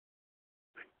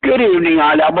Good evening,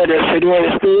 Alabama. Today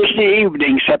is Thursday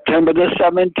evening, September the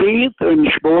 17th, in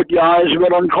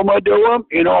Sportjahr on Commodore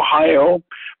in Ohio.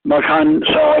 Man kan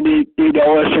sa die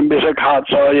dag som bisa kat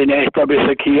sa die nästa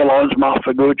bisa kilons macht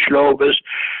för Guds loves.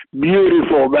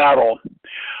 Beautiful battle.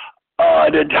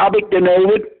 The topic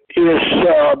tonight is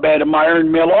about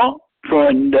Myron Miller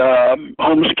from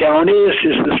Holmes County.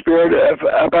 This is the spirit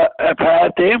of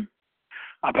apathy.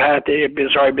 Apathy,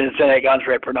 sorry, been saying I can't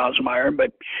right pronounce Myron,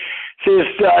 but this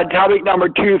is topic number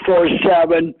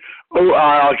 247.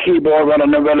 Keyboard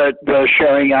on the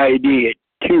sharing ID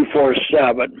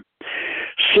 247.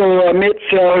 Så mitt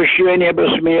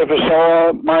Schweinebus med för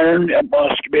Sarah Myron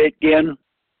måste begin.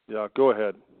 Yeah, go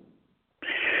ahead.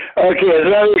 Okay,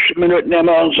 så minut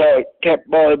nämligen så kept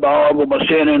boy bara med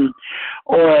scenen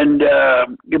och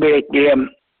gebet igen.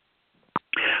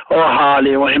 Och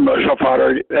härlig och himmel så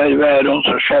fader världen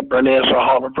så Chevrolet så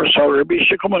har för så det blir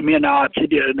så kommer med att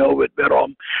det något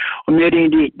om och med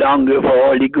din dit danke för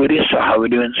all de goodies så har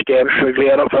vi en skab så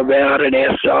glada för världen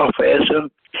är så för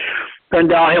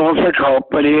and I also help,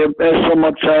 but as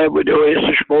someone said, we do is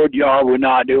the sport job, we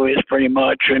not do is pretty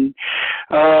much, and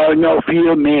no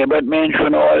feel me, but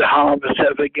mention all how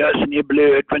Pacific gas and the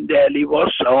blood when daily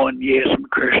was on, yes, I'm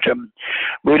Christian.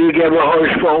 But you give a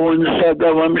horse for one said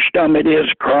that I'm stomach is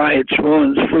cried,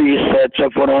 wounds free sets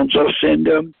of what on so send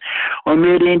them. Or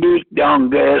meeting the down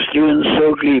gas, doing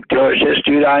so keep to us, as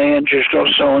to thy interest or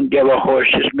so, and give a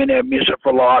horse, as many miss a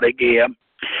lot again.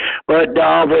 But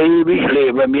da wir ewig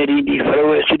leben, mir die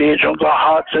Freude steht unser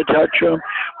Herz zu touchen,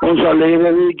 unser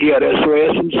Leben wie geht es, so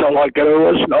essen, so like it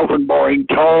was an offenbaring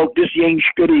talk, this young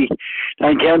goodie,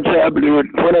 dann kannst du Blut,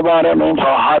 wunderbar in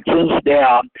unser Herz uns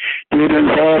der, die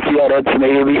uns herführt zum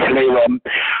ewig Leben.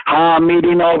 Ha, mir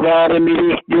die noch werden,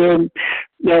 mir die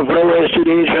the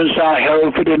restorations are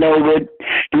held for the Novid,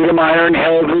 do the iron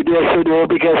held for the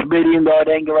because bidding that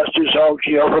English is all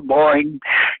overboring.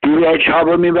 Do that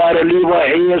trouble me by the leave what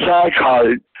he is I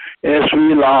called. As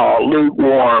we law,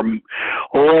 lukewarm.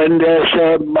 Und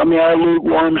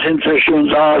lukewarm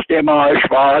Sensations aus dem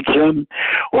Schwarzen.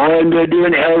 Und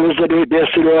den Helvers das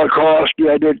across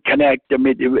die did connect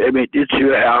mit die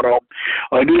Zuhörer.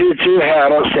 Und die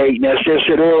Zuhörer sagen, dass das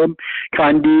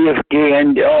kann die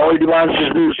gehen, all die ones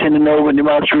in the over die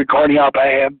ones recording up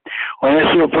I am. Und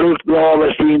es ist Frucht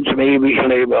alles dient zum ewig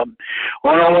Leben.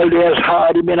 Und all das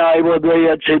hat ich bin able to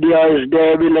jetzt die als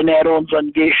der will uns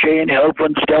an geschehen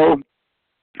helfen still.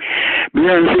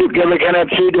 Wir sind gelegen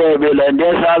zu der Wille, und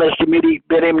das alles damit ich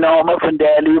bin im Namen von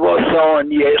der Liebe Sohn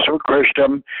Jesu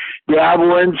Christus. Der hat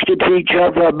uns geteacht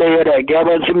auf der Bete, gab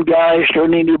uns im Geist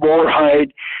und in die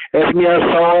Wahrheit, es mir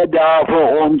so da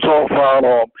für uns auch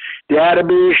Vater. Der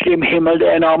bist im Himmel,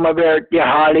 der Name wird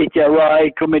geheiligt, der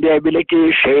Reich, und mit der Wille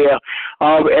geschehen,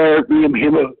 auf Erde wie im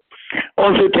Himmel.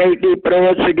 Also take the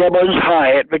prayer to give us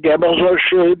high, forgive us our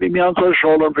shame, be me on our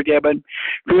shoulder, forgiven.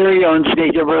 Fear uns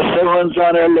nicht, for sins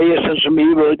on our lessons from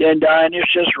evil, denn dein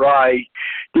ist das Reich,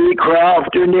 die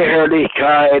Kraft und die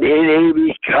Herrlichkeit in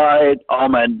Ewigkeit.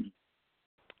 Amen.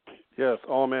 Yes,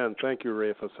 amen. Thank you,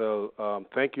 Rafa. So,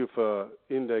 thank you for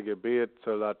in der Gebet,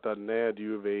 so that när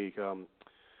du vet,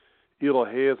 ihre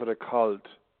Häser kalt.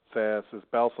 Says is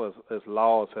also as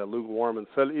law as lukewarm, and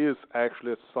so is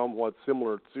actually somewhat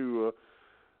similar to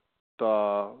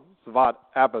the what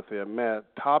apathy. Man,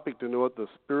 topic to know the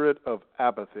spirit of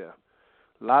apathy.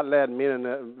 Lot lad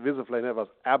men visibly have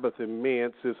apathy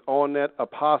means is on that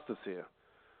apostasy.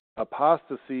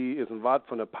 Apostasy is what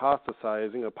from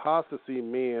apostatizing. Apostasy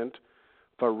meant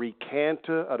for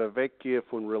recanter or weggehe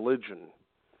von religion.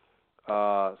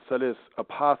 So is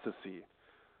apostasy.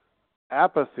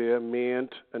 Apathy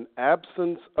meant an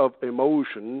absence of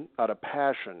emotion or a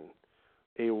passion,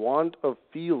 a want of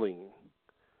feeling,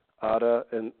 or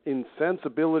an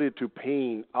insensibility to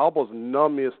pain, almost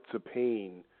numbness to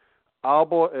pain,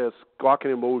 almost as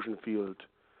gawking emotion field.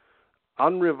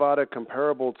 Unrevada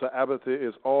comparable to apathy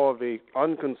is all of a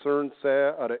unconcerned say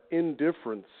or an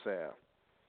indifferent say.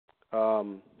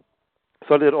 So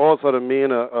that also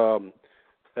mean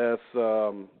as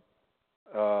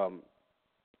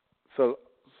so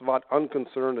what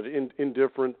unconcerned and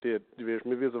indifferent det vet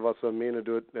mig visa vad som menar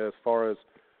det as far as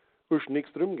usch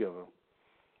nichts drum geben.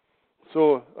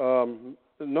 So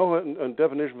no a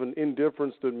definition of an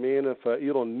indifference that menar för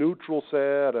either neutral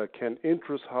sad or can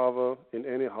interest have in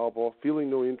any hobble, feeling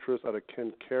no interest or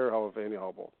can care have any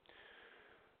hobble.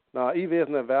 Now I vet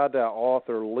inte vad där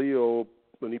author Leo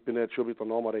when ich bin net sure wie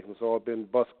normal rechnen så bin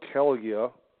Bus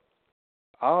Kelgia.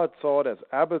 I thought as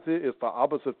apathy is the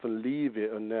opposite from liebe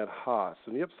in that house.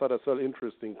 And ich habe es sehr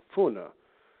interesting gefunden.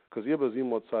 Because ich habe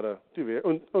immer gesagt,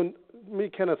 und mir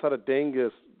kann es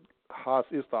denken, Hass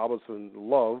ist aber so ein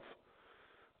Love,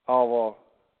 aber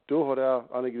du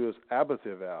hat einige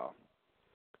Apathy war.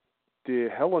 Die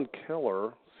Helen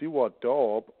Keller, sie war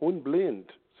taub und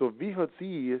blind. So wie hat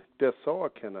sie das so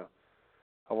erkennen?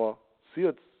 Aber sie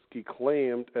hat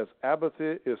geclaimed, as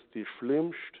Apathy ist die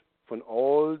schlimmste von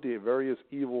all die various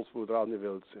evils, wo da in der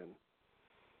Welt sind.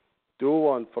 Du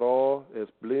war eine Frau,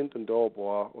 ist blind und taub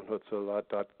war und hat so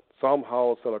das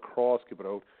somehow so ein Cross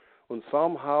gebraucht. Und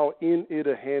somehow in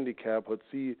ihrer Handicap hat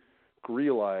sie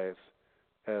realized,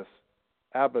 as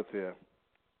Apathy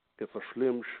ist das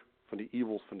schlimmste von den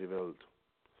Evils von der Welt.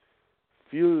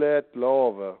 Viel Leute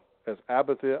glauben, as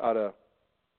Apathy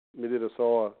mit der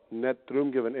so nicht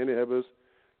drum geben innehabes,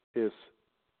 ist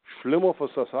schlimmer für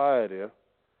Society,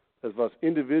 als was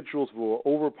Individuals, wo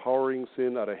overpowering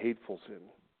sind oder hateful sind.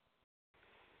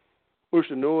 Ich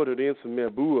know, dass eins von mehr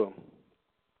Buhr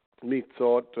mich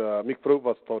fragt,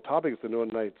 was der Topic ist,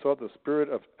 und ich thought the spirit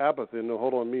of apathy, no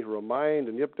hold on me remind,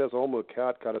 und ich hab das auch mal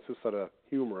gehört, das ist so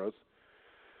humorous.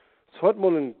 Es hat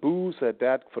mal ein Buch,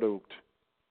 dat gefragt.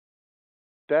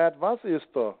 Dad, was ist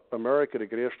der Amerika das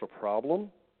größte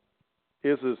Problem?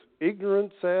 Ist es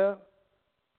Ignorance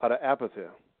oder Apathy?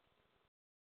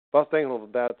 Was denken Sie,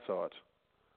 was Dad sagt?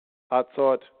 Er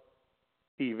sagt,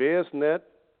 ich weiß nicht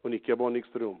und ich gebe auch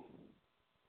nichts drum.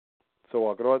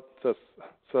 So gerade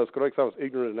gesagt, was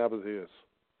Ignorance and Apathy ist.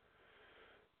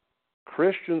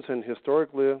 Christians have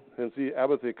historically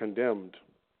Apathy condemned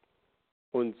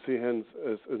und sie haben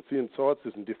gesagt, es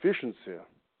ist eine Deficiency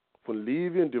von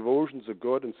Liebe und Devotion zu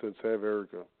Gott und sincere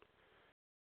Werke.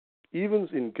 Even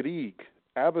in Krieg,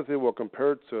 Apathy was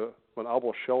compared to when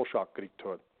Albert Shellshock gekriegt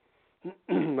hat.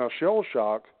 Now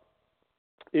Shellshock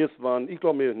ist, ich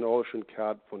glaube, mir ist auch schon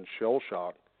gehört von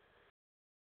Shellshock.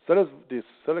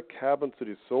 Diese Cabin zu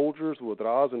den Soldiers, wo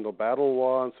draußen in der Battle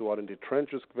waren, so in die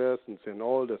Trenches gewesen, und sind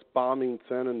all das Bombing,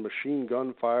 Zennen, Machine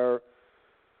Gun Fire.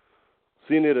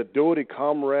 Sind ihre tote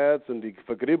Comrades und die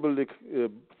vergribbelte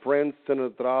Friends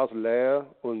sind draußen leer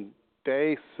und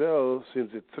die selbst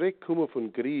sind sie zurückgekommen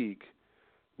von Krieg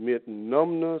mit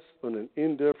Numbness und einer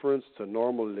Indifference zu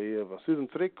normal Leben. Sie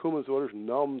sind zurückgekommen, so ist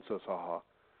numb zu sagen.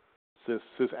 Es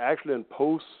ist actually ein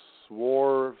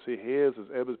Post-War, sie heißt,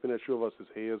 ich bin nicht sure, was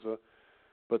es heißt, aber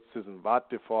es ist ein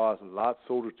Wattgefahr, es sind Lot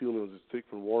Soldiers, die sind zurück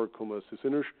von War gekommen. Es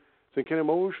sind keine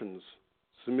Emotions.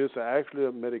 Sie müssen actually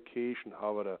a medication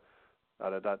haben,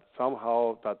 that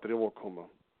somehow that drüber kommen.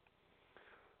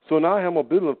 So now haben wir ein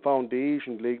bisschen eine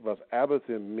Foundation gelegt, was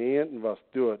Apathy meint und was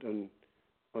tut. Und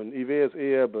ich weiß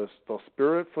dass der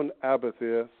Spirit von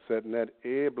Apathy sollte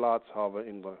nicht Platz haben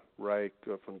in der Reich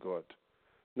von Gott.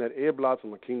 Nicht Platz in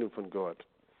der Kingdom von Gott.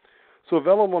 So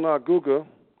wenn wir nach gucken,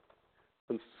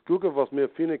 und gucken, was wir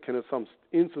finden können, some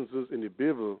instances in der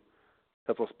Bibel,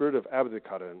 dass der Spirit of Apathy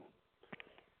kann.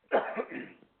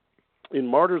 In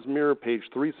Martyr's Mirror, page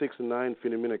 369,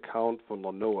 finden wir einen Account von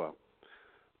der Noah.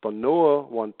 Der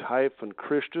Noah war ein Typ von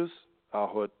Christus.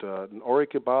 Hat ein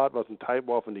Orek gebaut, was ein Typ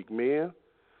war von der Gemeinde.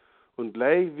 Und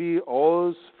gleich wie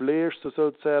alles Fleisch,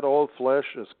 so Zeit, all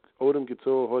Flesh, das Odem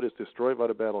gezogen hat, ist destroyed by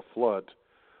the battle flood.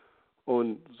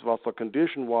 Und was die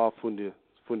Condition war von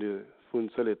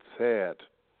dieser Zeit,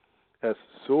 es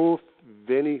so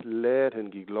wenig Leute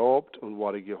geglaubt und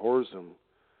waren gehorsam.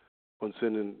 Und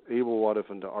sind in Ebelwater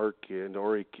von der Arke, in der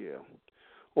Orike.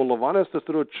 Und wann es das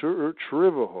dort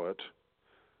geschrieben hat,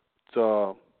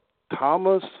 der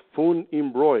Thomas von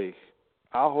Imbroich,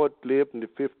 hat gelebt in den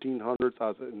 1500s,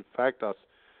 also in fact,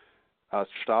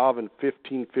 als starb in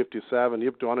 1557. Ich habe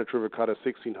da nicht drüber gehabt,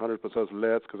 1600, but das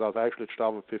letzt, because I was actually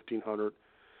starb in 1500.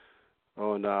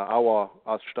 Und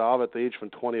als starb at the age von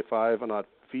 25 und hat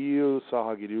viel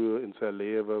Sachen getan in seinem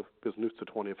Leben bis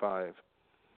 1925.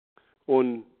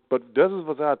 Und aber das ist,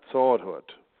 was gesagt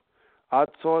hat.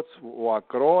 Gesagt war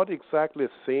gerade exactly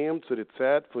same zu der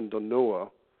Zeit von der Noah,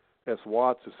 es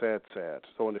war zu seiner Zeit,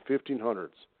 so in den 1500s.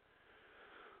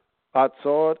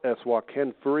 Gesagt, es war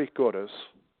kein Furcht Gottes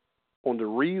und der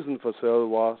Reason für das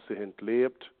war, sie haben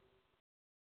gelebt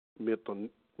mit dem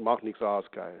Mach nichts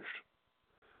Ausgeist.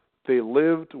 They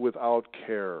lived without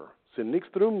care. Sie haben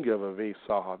nichts drum gegeben, wie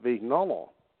Sachen, wegen Nala.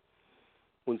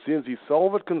 Und sie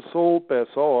selber consoled bei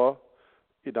Sachen.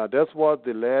 Das war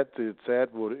die letzte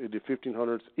Zeit, wo in den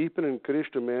 1500s, ich bin ein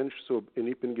Christenmensch, so, und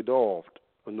ich bin gedauft.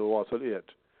 Und nur was halt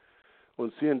it.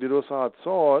 Und sie haben die das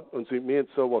gesagt, und sie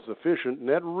meint so was sufficient,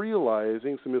 not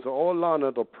realizing, sie müssen all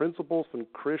lernen, die Principles von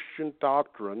Christian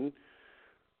Doctrine,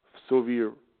 so wie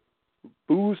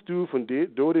Buß du von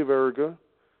dode Werke,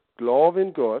 Glaube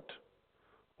in Gott,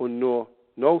 und nur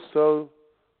noch so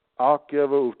Acht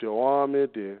geben auf die Arme,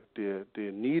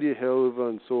 die Niederhelfer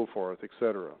und so forth,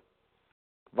 etc.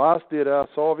 Was dir da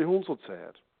so wie unsere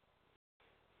Zeit.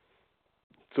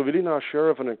 So will ich noch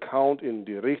share an account in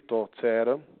die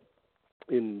Richterzeichen,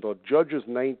 in the Judges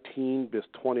 19 bis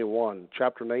 21,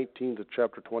 chapter 19 to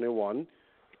chapter 21.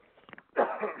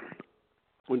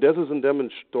 Und das ist in dem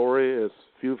Story, es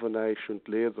viel von euch schon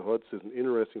lesen hat, es ist eine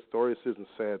interesting story, es ist eine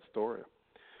sad story.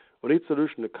 Und ich sage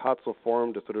eine kurze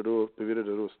Form, dass du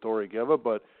eine Story geben,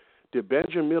 aber die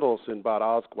Benjamin Middles in Bad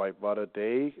Ausgweib war der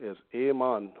Day, als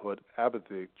Mann hat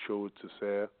Appetit zu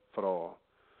sein, Frau.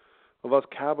 Und was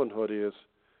Cabin hat ist,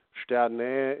 steht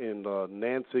näher in der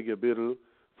 90er Kapitel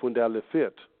von der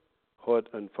Levit,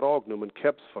 hat eine Frau genommen, eine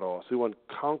Kepsfrau, sie war ein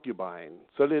Concubine.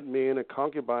 Soll das meinen,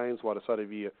 Concubines war das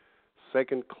wie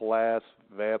Second Class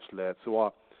Weibslet.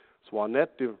 Es war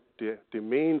nicht die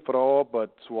Main Frau, aber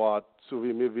es war, so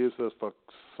wie wir wissen,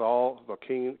 der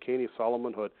König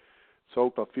Solomon hat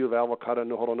gesagt, dass viel Werber hatte,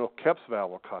 nur hat er noch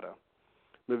Kepswerber hatte.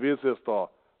 Wir wissen, dass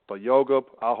der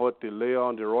Jakob auch hat die Lea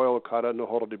und die Royal hatte,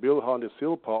 nur hat er die Bilha und die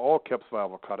Silpa auch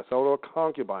Kepswerber hatte. So war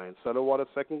Concubines. So war das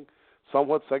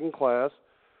somewhat second class.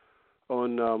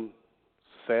 Und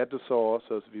sagte so,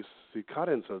 als wie sie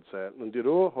Karin soll sein. Und die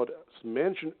Ruhe hat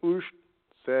Menschen aus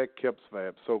sehr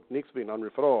Kepsweib, sagt nichts wie eine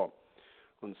andere Frau.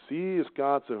 Und sie ist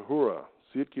gar zu Hure.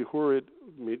 Sie hat gehört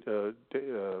mit,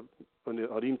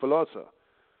 und hat ihn verlassen.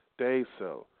 Der ist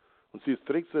so. Und sie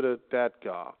strikt zu der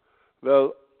gar.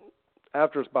 Weil,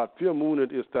 after about 4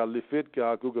 Monaten ist der Levit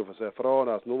gar gucken für seine Frau, und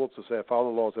als Nummer zu seiner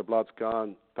Fallen los, Platz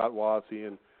gehen, das war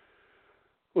sie.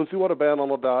 Und sie waren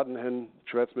beieinander da, und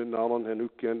schwätzt miteinander, und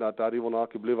haben da die wohl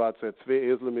nachgeblieben hat, 2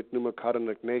 Esel mit Nummerkarte und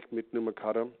ein Knecht mit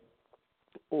Nummerkarte.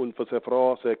 Und für seine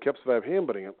Frau, seine Kepsweib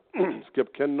heimbringen. Es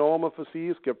gibt keinen Namen für sie,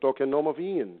 es gibt auch keinen Namen für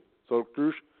ihn. So,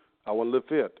 durch, I want to live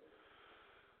fit.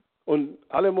 Und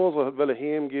alle Mose wollen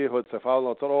heimgehen, hat seine Frau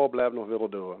gesagt, oh, bleib noch wieder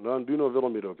da. Dann du noch wieder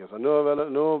mit gesagt.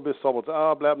 Nur bis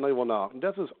Sabbat, bleib noch wieder nach. Und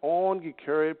das ist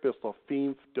angekehrt bis der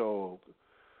 5. Tag.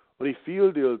 Und ich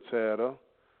viel die Zeit,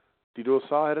 die du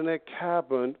sagst, nicht gehabt,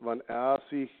 wenn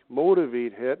sich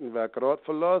motiviert hätten, wer gerade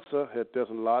verlassen, hat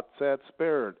dessen Latzeit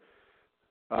spared.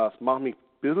 Es macht mich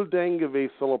ein bisschen denken, wie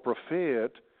so ein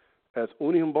Prophet, als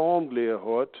ohne einen Baum gelegt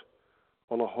hat,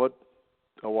 und er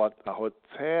hat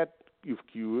Zeit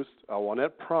aufgeüst, er war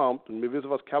nicht prompt, und wir wissen,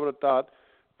 was Kabinett hat,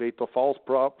 wie der false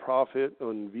Prophet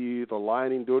und wie der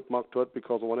Lining dort gemacht hat,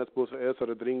 because er war nicht bloß essen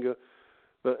oder trinken.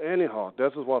 But anyhow,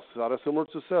 das ist was, das ist similar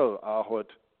zu sel. Er hat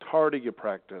tardige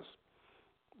Practice.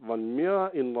 Wenn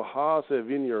wir in der Hase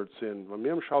Vineyard sind, wenn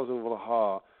wir im Schau sind, wo der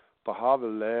Haar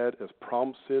will leid, es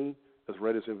prompt sind, es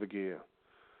ready sind für gehen.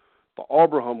 Der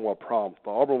Abraham war prompt,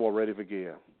 der Abraham war ready für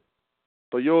gehen.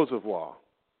 Der Josef war.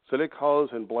 Selig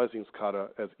Hals und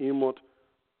Blessingskarte, als jemand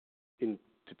in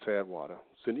die Zeit war.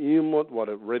 Sind jemand war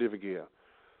ready für gehen.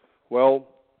 Well,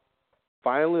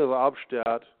 finally ist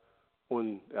absteht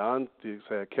und die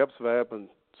Kepsweib und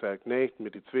sein Knecht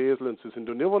mit den Zweseln, sie sind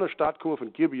nicht in der Stadt gekommen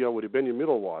von Gibeon, wo die Benjamin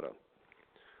Mittel waren.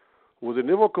 Wo sie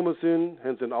nicht gekommen sind,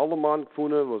 haben sie einen alten Mann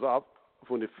gefunden, wo sie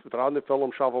von den vertrauten Fällen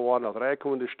umschaffen waren, als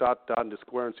reinkommen in die Stadt, da in die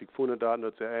Square, und sie gefunden da, und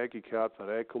hat sie eingekehrt,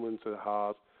 reinkommen in das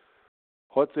Haus,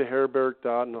 hat sie Herberg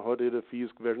da, und hat ihre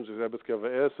Fies gewesen, sie selbst gegeben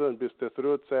essen, und bis der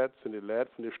Zeit sind die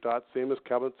Leute von der Stadt, sehen es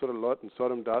kamen zu den Leuten, und so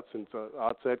haben da, sind zur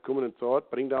Zeit kommen und so,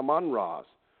 bringt der Mann raus.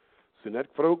 Sie sind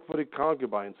nicht gefragt für die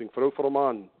Concubine, sie sind gefragt für den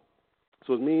Mann.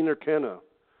 So ist mir erkennen.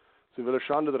 Sie will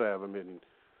Schande treiben mit ihm.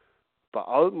 Der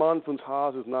Altmann von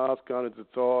Haus ist nass, gar nicht so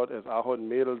zart. Er ist auch ein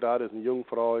Mädel da, das ist eine junge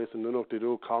Frau, ist nur noch die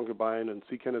Concubine, und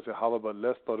sie kennen sich alle, aber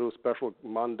lässt der Special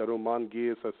Mann, der Mann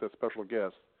geht, als der Special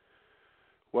Guest.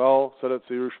 Well, so hat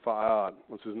sie sich verehrt.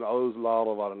 Und sie sind alles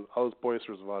lauter waren, alles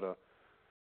boisterous waren.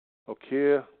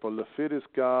 Okay, der Levit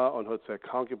ist gar und hat seine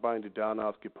Concubine, die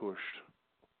danach gepusht.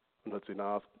 Und hat sie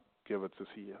nachgegeben zu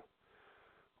sie.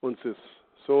 Und es ist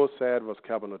so sad, was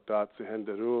Kabinett da. Sie haben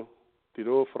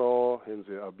die Frau, haben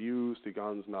sie abused die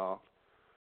ganze Nacht.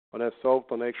 Und er sagt,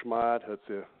 der nächste Mal hat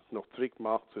sie noch Trick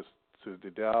gemacht, zu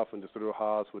die Dorf und das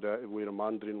Haus, wo der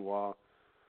Mann drin war.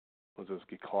 Und es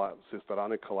ist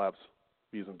daran gekollapst,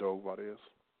 wie es ein Tag war ist.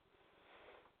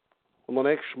 Und der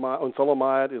nächste Mal, und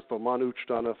Solomon ist der Mann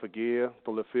ausgestanden, vergehen,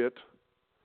 der Levit.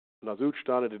 Und als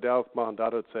ausgestanden, die Dorf machen,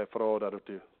 da hat seine Frau, da hat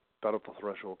der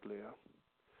Threshold leer.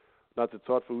 Und hat die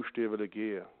Zeit für Ausstehen will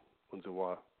gehen. Und sie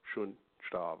war schon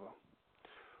gestorben.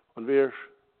 Und wer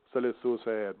soll es so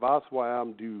sagen, was war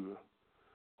am du?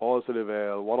 Also die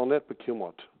Welt war nicht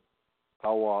bekümmert. I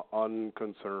war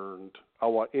unconcerned. I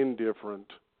war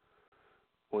indifferent.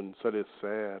 Und soll es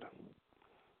sad.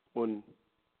 Und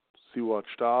sie war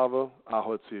gestorben.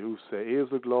 Auch hat sie auf sein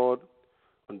Esel geladen.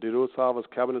 Und die Rosa, was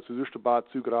Kabinett zu sich dabei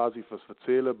zu grasig was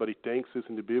erzählen, aber ich denke, es ist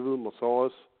in der Bibel, man sah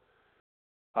es.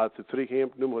 Als sie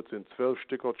zurückgenommen hat sie in 12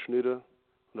 Stücke geschnitten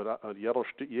und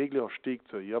jeglicher Stieg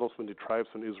zu jedes von den Tribes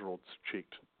von Israel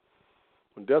schickt.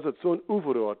 Und das hat so ein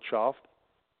Ufer dort schafft,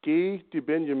 geh die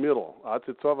Benjamin, als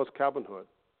jetzt so was gehabt hat.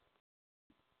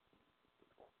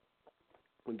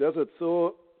 Und das hat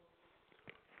so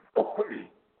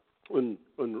ein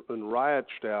Riot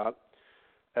statt,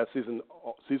 als sie sind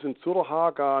zu der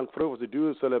Haar gegangen, gefragt, was sie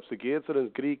tun sollen, ob sie geht zu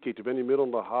den Krieg, geht die Benjamin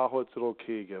und der Haar heute so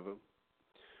okay geben.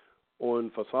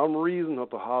 Und for some reason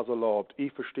hat der Haar so erlaubt.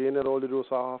 Ich verstehe nicht alle die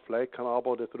Sachen, vielleicht kann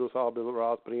aber das die Sachen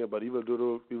rausbringen, aber ich will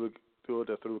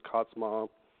das du Katz machen.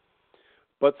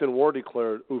 But then war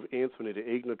declared auf eins von den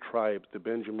eigenen Tribes, die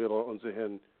Benjamin, und sie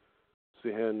haben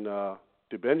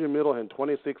die Benjamin haben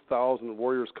 26,000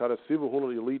 Warriors gehabt,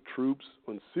 700 Elite Troops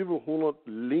und 700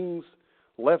 links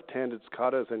left-handed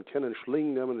gehabt, und können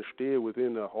Schling nehmen und stehen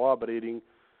within der Haarbreeding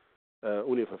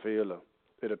ohne verfehlen,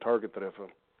 in der Target treffen.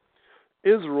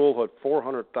 Israel had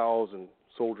 400,000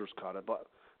 soldiers gehabt, but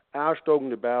Ashdod in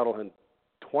the battle had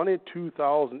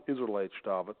 22,000 Israelites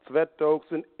starben. Zwettog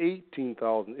sind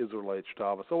 18,000 Israelites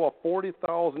starben. So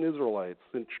 40,000 Israelites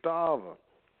sind starben.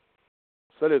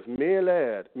 So das mehr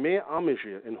Leid, mehr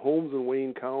Amische in Holmes and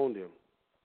Wayne County.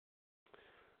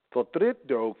 Der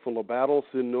Drittdag von der Battle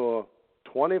sind nur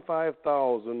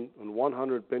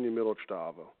 25,100 Benjamin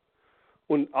starben.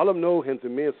 Und allem noch haben sie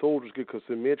mehr Soldiers gekriegt,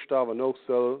 sie mehr starben noch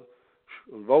so.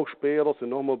 Een week später sind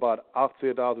nochmal bei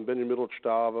 18.000 Benjamin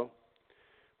starben.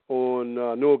 Und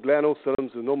nur gleich noch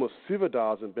sind nochmal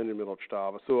 7.000 Benjamin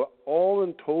starben. So all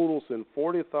in total sind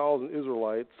 40,000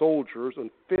 Israelite soldiers und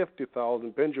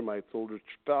 50,000 Benjamite soldiers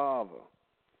starben.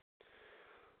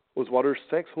 Und es waren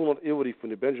 600 übrig von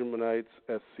den Benjaminites,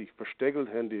 als sie versteckelt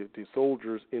haben, die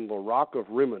Soldiers in the Rock of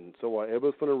Rimmon. So war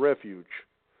etwas von einem Refuge.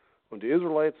 Und die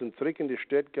Israelites sind zurück in die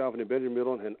Stadt gegangen, von den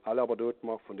Benjamin, haben alle aber dort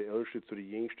gemacht, von der Ältesten zu den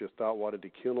Jüngsten. Da waren die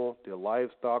Kinder, die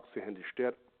Livestock, sie haben die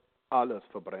Stadt alles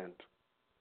verbrannt.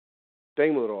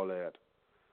 Denk mal daran,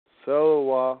 so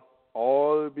war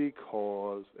all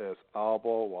because as Abba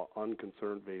war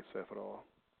unconcerned with Sephirah.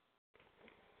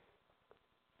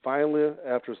 Finally,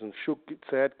 after some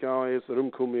Zeit gegangen ist,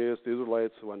 rumgekommen ist, die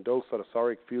Israelites waren doch so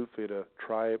sorry viel für die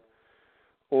Tribe.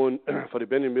 Und für die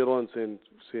Benjamin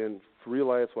sind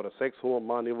realized, was 600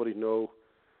 Mann übrig noch.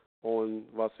 Und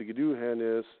was sie getan haben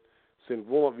ist, sind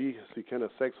wohl wie sie können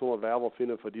 600 Werber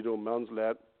finden für die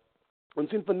Mannsleute. Und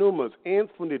sind vernommen,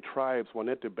 eins von den Tribes war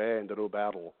nicht dabei in der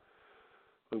Battle.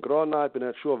 Und gerade nach, ich bin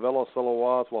nicht sure, welcher Seller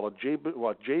war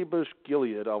Jabesh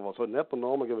Gilead, aber so nicht der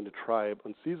Name gegeben, die Tribe.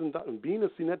 Und sie sind da, und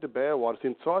Bienen sie nicht dabei waren,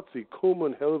 sind so, sie kommen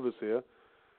und helfen sie.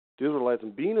 Die Israelites,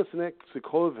 und Bienen sie nicht, sie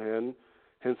geholfen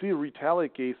haben sie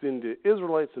retaliate sind die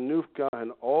Israelites in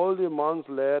aufgegangen, all die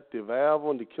Mannsleute, die Werber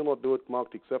und die Kinder dort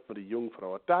gemacht, except für die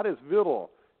Jungfrau. Das ist wieder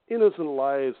innocent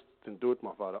lives sind dort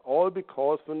gemacht worden. All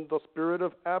because von the spirit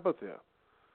of apathy.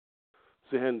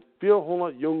 Sie haben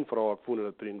 400 Jungfrauen gefunden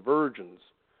da drin, Virgins.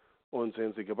 Und sie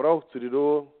haben sie gebraucht, sie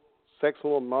die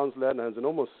 600 Mannsleute, haben sie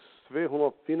nochmal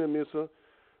 200 finden müssen. Und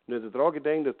wenn sie daran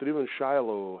gedenkt, dass drüben in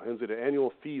Shiloh, haben sie die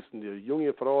Annual Feast, und die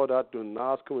junge Frau da tun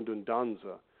nachkommen und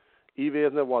tanzen. Ich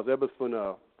weiß nicht, was etwas von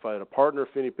einer Partner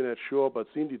finde, ich bin nicht sure, aber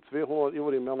sind die 200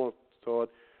 über die Männer dort,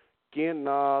 gehen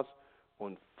nach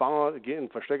und gehen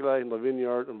verstecken in der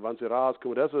Vineyard, und wenn sie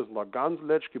rauskommen, das ist ein ganz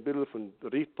letztes Kapitel von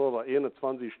Richter, der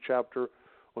 21. Chapter,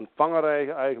 und fangen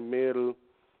eigen Mädel,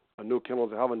 und nun können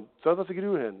sie haben, das was sie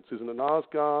getan haben. Sie sind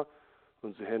rausgegangen,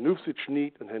 und sie haben auf sich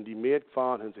geschnitten, und haben die Mädel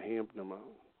gefahren, und sie haben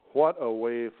what a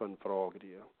way von Frage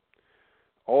dir.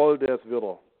 All das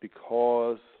wieder,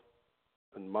 because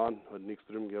ein Mann hat nichts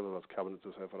drin gegeben, was Kabinett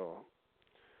zu sein.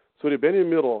 So, die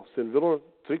Benjamin sind wieder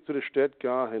zurück zu der Stadt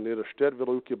gegangen, haben ihre Stadt wieder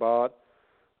aufgebaut.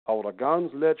 Aber der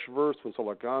ganz letzte Vers von so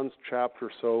einer ganz Chapter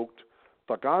sogt,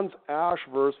 der ganz erste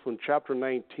Vers von Chapter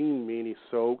 19 meine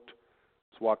sogt,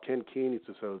 es war kein König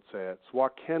zu dieser Zeit, es war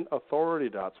kein Authority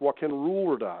da, es war kein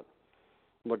Ruler da.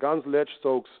 Und der ganz letzte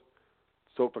Vers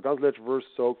sogt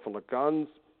von der ganz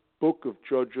Book of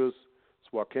Judges,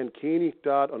 es war kein König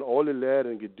da, und alle Leute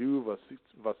und Geduld,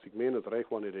 was ich meine, das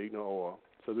Recht war nicht eigene Auer.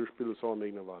 So, das Spiel so am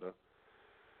eigenen Warte.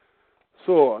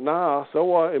 So,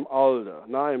 so war im Alter.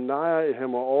 Im Nahe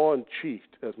haben wir auch entschieden.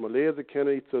 Als wir lesen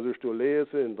können, ich soll du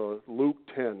lesen in der Luke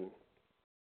 10.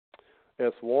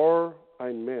 Es war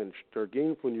ein Mensch, der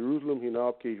ging von Jerusalem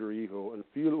hinab gegen Jericho und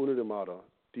fiel unter dem Ader.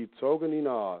 Die zogen ihn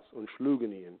aus und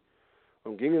schlugen ihn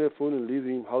und gingen davon und ließen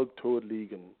ihn halbtot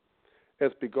liegen.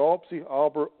 Es begab sich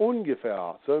aber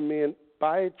ungefähr, so mean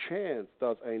by chance,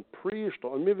 dass ein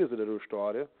Priester, und wir wissen das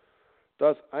Story,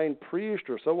 dass ein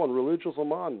Priester, so ein religiöser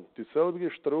Mann, dieselbe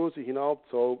Straße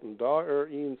hinaufzog, und da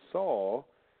ihn sah,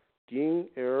 ging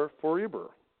vorüber.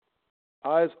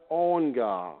 Als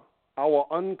ongar,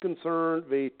 our unconcerned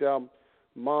with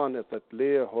man is dat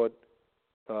Leer had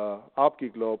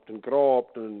abgeglaubt und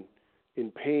grabt und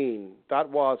in pain.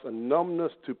 That was a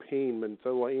numbness to pain. Men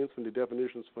så var en von den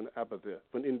definitions von apathy,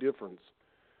 von indifference.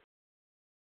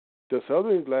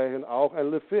 Dasselbe gleichen auch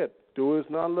ein Levit. Du ist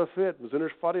not ein Levit. Wir sind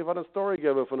nicht fertig, was eine Story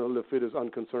geben von einem Levit ist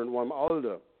unconcerned, war im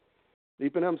Alter.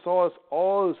 Ich bin am so es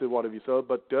alles, what we said,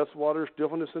 but das war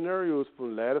different scenarios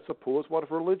von leider suppose what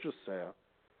religious say.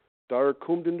 Da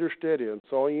kommt in der Städte und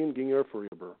so ihn ging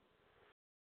vorüber.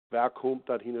 Wer kommt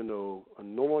da hin noch?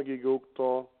 Ein Nummer geguckt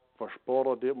da,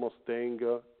 verspottet, das muss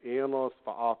denken, eines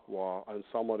verachtet, ein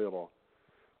Samariter.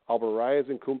 Aber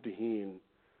reisen kommt hin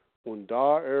und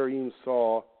da ihn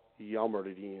sah,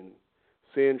 jammerte ihn.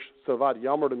 Sehend, so wat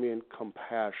jammerte mir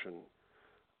compassion.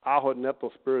 I had not the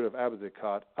spirit of apathy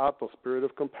caught, I had the spirit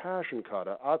of compassion caught.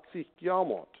 I had sich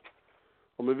jammert.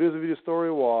 Und wir wissen, wie die Story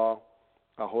war.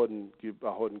 Hat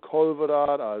einen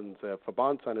Kolverat, er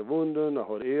verband seine Wunden,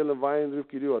 hat Ehle Wein drauf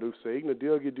gedüht, hat auf seine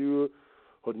Dir gedüht,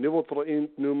 hat niemand dran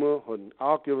entnommen, hat ihn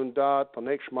abgegeben dat, der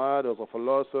nächste Mal, er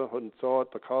verlassen, hat ihn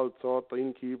zart, der kalt zart, der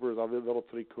Innkeeper, er will wieder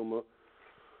zurückkommen.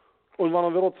 Und wenn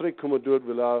er wieder zurückkommen dort,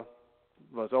 will er,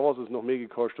 was alles es noch mehr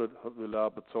gekostet hat, will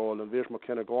er bezahlen. Und wirst man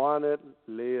keine gar nicht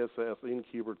lesen, als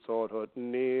Innkeeper zahlt hat,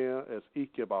 nee, es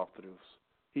ich gebe auch drauf.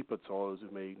 Ich bezahle es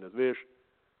mir nicht. Wirst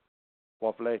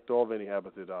war vielleicht da, wenn ich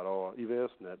habe sie da, aber ich weiß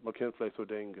nicht. Man kann vielleicht so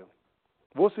denken.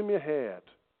 Wo sie mir hört,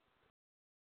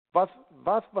 was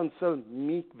man soll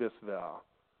mich wissen wäre,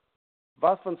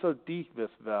 was man soll dich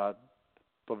wissen wäre,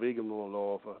 der Weg nur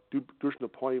laufen, du durch ein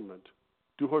Appointment,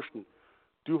 du hast ein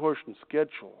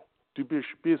Schedule, du bist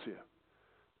busy,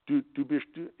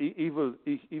 ich weiß,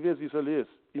 wie es ist,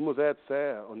 ich muss jetzt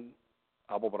sagen, und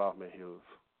aber brauche mir Hilfe.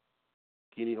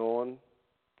 Geh nicht an.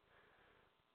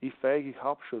 Ich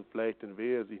habe schon vielleicht den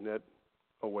Weg, dass ich nicht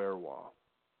aware war.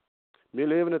 Wir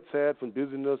leben in einer Zeit von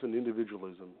Business und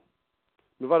Individualism.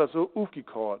 Mir war das so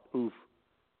aufgekaut auf.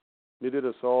 Mir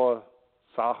das so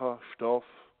Sache, Stoff,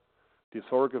 die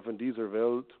Sorge von dieser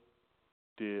Welt,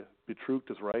 der Betrug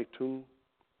des Reichtums.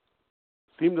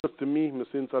 Seemt das zu mir, wir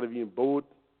sind so wie ein Boot,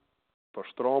 der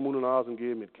Strom und Nasen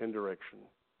geben mit keiner Direction.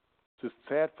 Es ist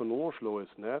Zeit für Anschluss,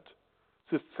 nicht?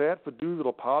 Es ist Zeit für du, wie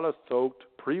der Paulus sagt,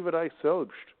 prüfe dich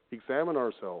selbst, examine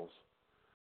ourselves.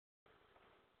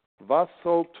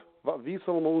 Wie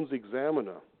sollen wir uns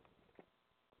examinen?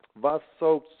 Was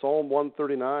sagt Psalm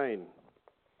 139?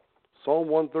 Psalm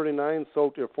 139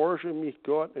 sagt, erforsche mich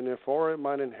Gott und erfahre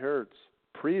meinen Herz.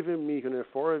 Prüfe mich und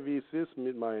erfahre, wie es ist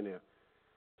mit meiner.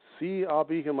 Sieh,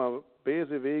 ob ich im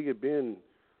bösen Wege bin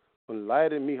und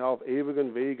leite mich auf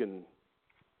ewigen Wegen.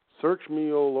 Search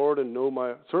me, O Lord,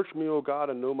 search me, O God,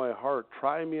 and know my heart.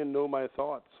 Try me and know my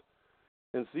thoughts.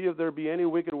 And see if there be any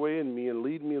wicked way in me, and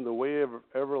lead me in the way of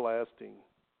everlasting.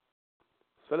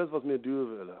 Das ist, was wir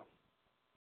tun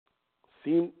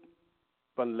wollen.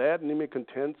 Wenn Leute nicht mehr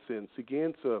content sind, sie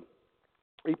gehen zu,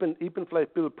 ich bin vielleicht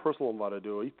ein bisschen personal, was ich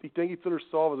tue. Ich denke, ich will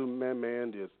so, was mein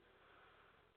Mann ist.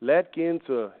 Leute gehen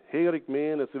zu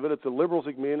Heiligmen, sie wollen zu Liberal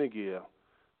Segmenten gehen.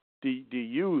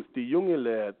 Die Youth, die junge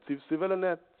Leute, sie wollen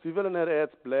nicht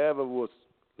jetzt bleiben, wo es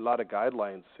ein lot of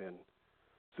Guidelines sind.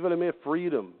 Sie wollen mehr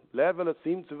Freedom. Leute wollen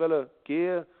sie wollen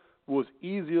gehen, wo es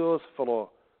easier ist für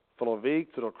den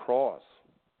Weg zu der Cross.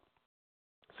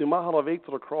 Sie machen den Weg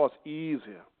zu der Cross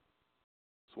easier.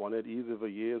 Es war nicht easy für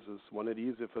Jesus, es war nicht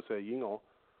easy für seine Jünger,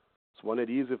 es war nicht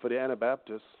easy für die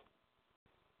Anabaptisten.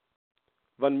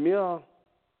 Wenn wir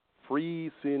free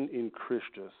sind in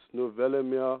Christus, nur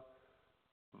wollen wir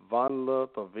wandeln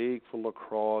der Weg von der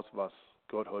Cross, was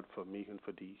Gott hat für mich und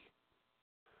für dich.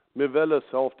 Wir wollen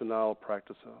Self-Denial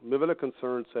practice. Wir wollen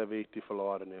concerned sein, wie die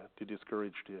Verlorenen, die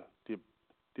discouraged, die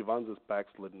wann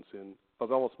backslidden sind,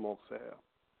 was alles mag sein.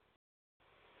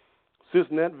 Es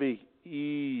ist nicht wie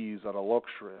ease oder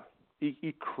luxury.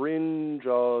 Ich cringe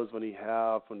aus, wenn ich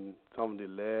habe von some die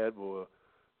Leute, wo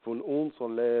von uns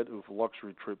und Leute auf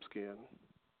Luxury Trips gehen.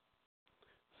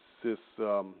 Es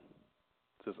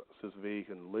ist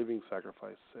wegen Living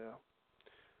Sacrifice sehr.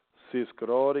 Es ist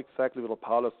gerade exactly, wie der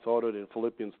Paulus sagt in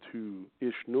Philippians 2,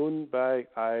 ist nun bei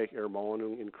euch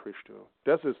Ermahnung in Christus.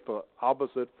 Das ist der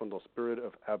Opposite von der Spirit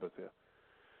of Apathy.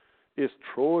 Ist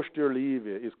Trost der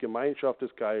Liebe, ist Gemeinschaft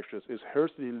des Geistes, ist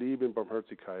herzliche Liebe und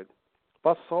Barmherzigkeit.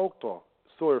 Was sagt er?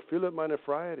 So erfüllt meine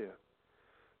Freude,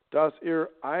 dass ihr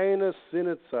eines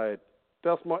Sinnes seid,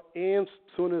 dass wir eins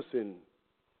Zunge sind.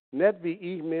 Nicht wie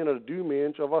ich meine oder du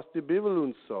Mensch, aber was die Bibel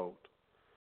uns sagt.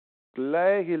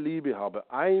 Gleiche Liebe habe,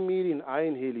 einmütig und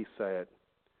einhellig seid.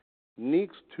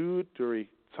 Nichts tut durch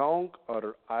Zank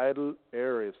oder eitel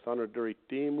Ehre, sondern durch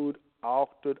Demut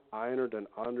achtet einer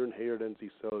den anderen her, denn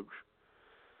sich selbst.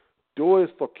 da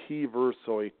ist der Key Verse,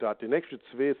 so ich da. Die nächsten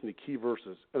zwei sind die Key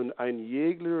Verses. Und ein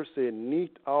Jäger sehe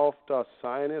nicht auf das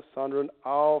Seine, sondern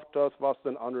auf das, was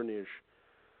den anderen ist.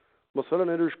 Man soll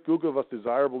nicht gucken, was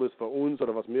desirable ist für uns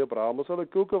oder was wir brauchen. Man soll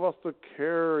gucken, was der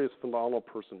Care ist von der anderen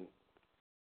Person.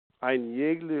 Ein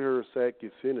jeglicher sagt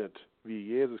gesinnet, wie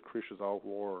Jesus Christus auch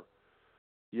war.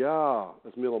 Ja,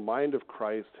 es mir der Mind of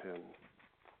Christ hin.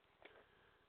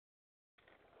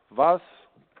 Was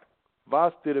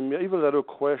did mir, ich will da eine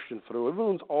question fragen, ich will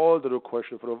uns alle da eine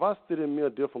question fragen, was did mir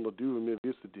different to do, wenn wir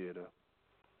wissen dürfen?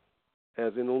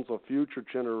 As in unserer future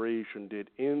generation, did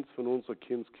eins von unseren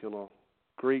Kindskinder,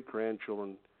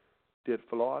 great-grandchildren, did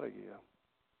verloren gehen.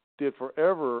 Did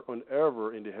forever and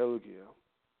ever in die Hölle gehen.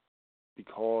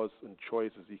 Because and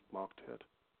choices ich gemacht hat.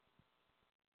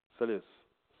 So das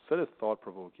ist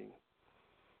thought-provoking.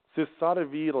 Es ist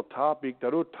wieder topic,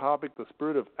 the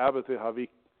spirit of apathy habe ich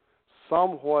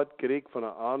somewhat gekriegt von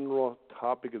einer anderen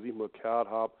Topic, das ich mal gehört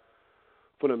habe,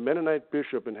 von einem Mennonite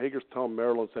Bishop in Hagerstown,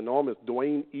 Maryland. Sein Name ist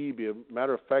Dwayne Eby.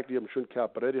 Matter of fact, ich habe ihn schon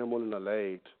gehört, aber ich habe ihn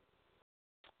erlebt.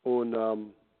 Und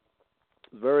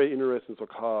very interesting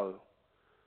Lokal.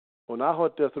 Und er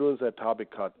hat das uns ein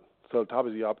Topic gehabt, so ein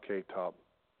Topic, ich abgekriegt habe.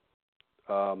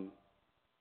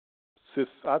 Es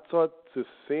ist das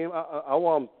same, I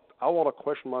want a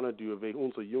question man do wegen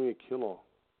unserer jungen Kinder.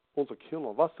 Unsere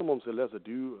Kinder, was sollen wir uns lassen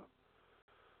tun?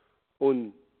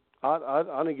 Und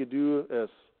einige tun es,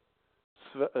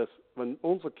 wenn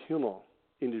unsere Kinder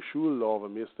in die Schule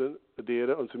laufen müssten,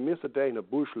 und sie müssen da in den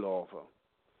Busch laufen.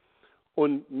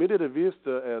 Und mit der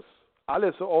Wüste es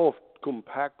alles so oft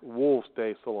kompakt Wolfs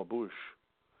da so ein Busch.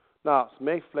 Na, es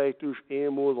mag vielleicht durch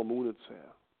einmal im Monat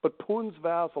sein. Aber Punz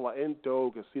wäre so ein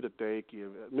Tag, es sieht der Tag hier.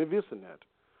 Wir wissen nicht.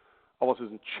 Aber es ist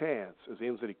eine Chance, als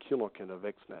die Kinder können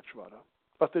wegsnatchen werden.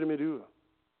 Was did wir tun?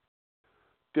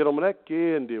 Die haben nicht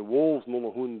gehen, die Wolves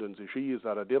nur Hunden, sie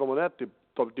schießen, oder die haben nicht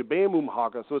die Bäume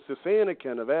umhacken, so sie sehen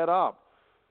können, wer ab.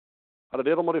 Oder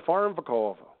die haben die Farm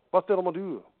verkaufen. Was did wir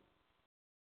tun?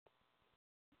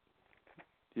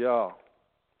 Ja,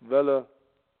 welche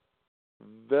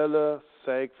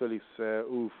Sag will ich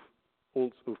sagen,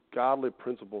 auf godly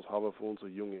principles haben für unsere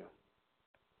Jungen.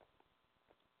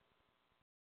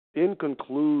 In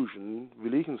conclusion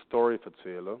will ich eine Story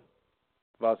erzählen,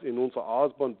 was in unser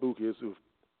Ausbandbuch ist, auf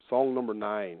Song Nummer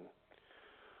 9.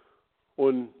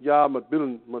 Und ja, mit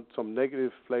some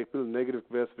negative, vielleicht ein bisschen negativ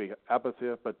gewesen wegen Apathy,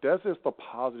 aber das ist der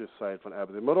positive Side von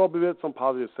Apathy. Man wird some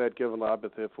positive Side geben von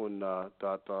Apathy von der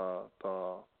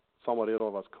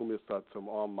Samariter, was kommt ist, da zum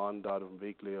armen Mann da auf dem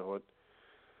Weg leer hat.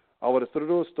 Aber das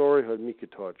dritte Story hat mich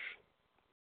getoucht.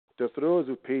 Das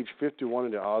dritte ist auf Page 51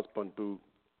 in der Ausbandbuch.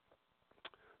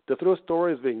 Das dritte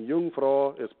Story ist wegen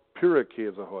Jungfrau, ist pure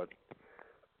Käse hat.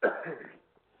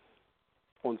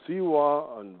 Und sie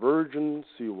war ein Virgin,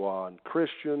 sie war ein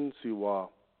Christian, sie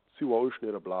war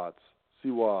ausschnitt Platz.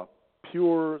 Sie war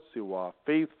pure, sie war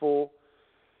faithful.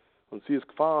 Und sie ist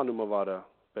gefahren immer weiter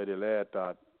bei der Lehre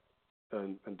dort.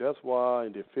 Und das war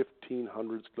in den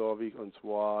 1500s, glaube ich, und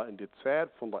zwar in der Zeit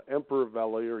von der Emperor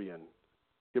Valerian.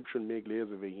 Ich habe schon mehr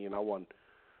gelesen wie ihn. I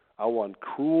want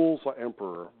cruel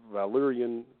Emperor.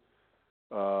 Valerian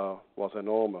was ein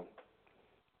Name.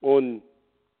 Und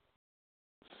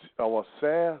aber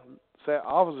sehr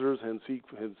Officers haben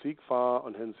sie gefahren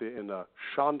und haben sie in der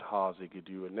Schandhase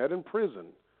gedauert, nicht in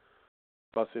Prison,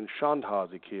 was in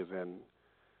Schandhase gewesen.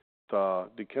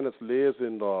 Die können es lesen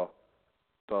in der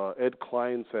Ed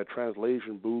Klein's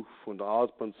Translation Buch von der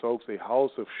Ausband sagt, a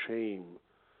House of Shame.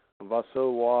 Und was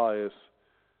so war, ist,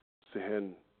 sie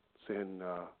haben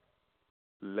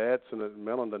Leute und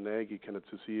Männer in der Nähe können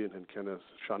zu sehen und können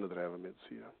Schande treiben mit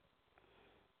sie.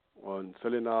 Und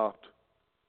diese Nacht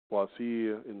war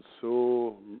sie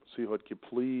sie hat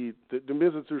gepleadet, die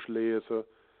müssen sich lesen,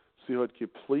 sie hat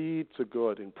gepleadet zu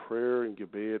Gott in Prayer und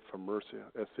Gebet für Mercy.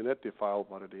 Es ist nicht defiled,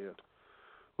 was hat.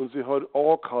 Und sie hat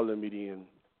auch gehalten mit ihnen.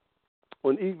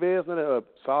 Und ich weiß nicht, ob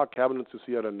Sarah Cabinet zu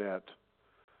sie oder nicht,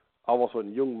 aber so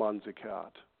ein junger Mann sie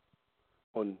gehört.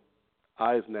 Und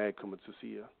er ist näher gekommen zu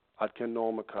sie. Hat keinen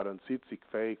Namen gehabt und sieht sich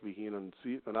fähig wie ihn.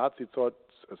 Und hat sie gesagt,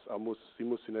 sie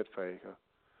muss sie nicht fähigen.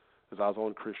 Es ist also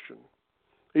ein Christian.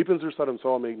 Ich bin so im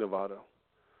Saal mit Nevada.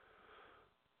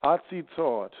 Hat sie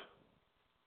gesagt,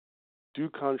 du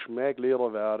kannst mehr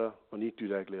Lehrer werden und ich tu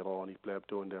der Lehrer und ich bleib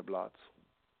da in der Platz.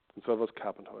 Und so was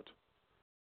gehabt hat.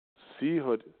 Sie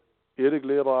hat ihre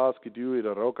Lehrer ausgedauert,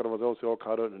 der Rocker, was auch sie auch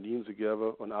hatte, und ihnen sie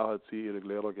gegeben, und auch hat sie ihre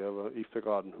Lehrer gegeben. Ich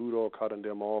figure einen Hut auch hatte in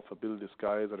der Mal für Bill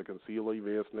Disguise oder Concealer, ich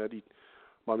weiß nicht. Ich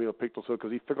mache mir ein Picture so,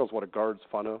 because ich figure was die Guards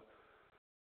fanden.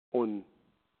 Und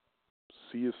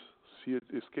sie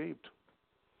escaped.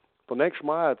 The next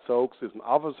maat zogs is een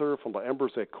officer van de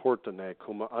Embassy Court daarna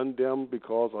komen aan dem,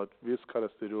 because het wist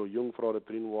dat er een jongvrouw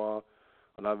erin was,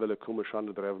 en hij wilde komen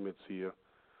schande drijven met ze.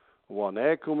 Wanneer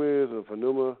hij komen is en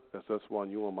vernoemen, is dat een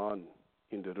jonge man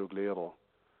in de rugleren.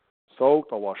 Zogt,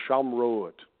 dat was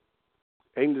shamrood.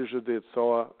 English did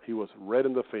so, he was red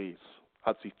in the face,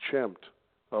 als hij champed.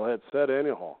 Well, had said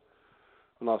anyhow.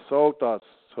 En hij zogt dat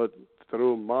het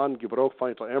een man gebruikt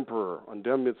van de emperor. En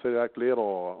dem met zijn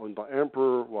leraar. En de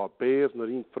emperor was bezig naar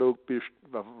een vroeg,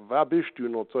 waar bist du?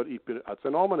 En zei, ik ben, het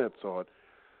zijn namen net zo.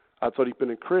 Hij zei, ik ben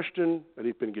een Christian, en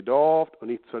ik ben gedoopt, en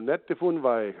ik zal net ervan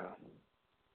weigen.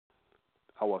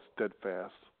 I was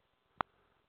steadfast.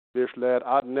 This lad,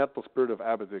 I net the spirit of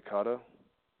apathy hadden.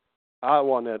 I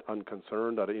was not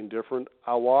unconcerned, or indifferent.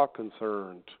 I was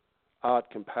concerned. I had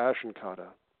compassion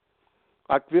hadden.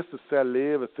 Ik wist dat zijn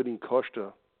leven zit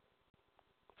kosten.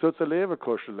 Så het leven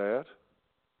kosten, lad.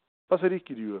 Wat had ik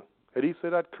gedaan? Had ik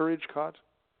dat courage gehad?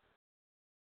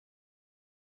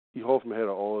 Ik hoop me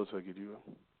hadden alles gedaan.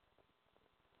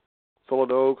 Zal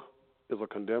het ook, is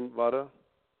condemned worden,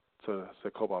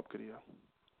 zijn kop opgedaan.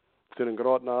 Zijn een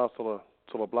groot na,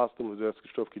 zal belasten, hoe ze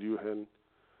gestoft gedaan hebben.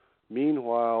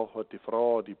 Meanwhile had die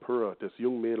vrouw, die pura, das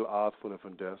jong Mädel uitgevonden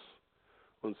van des.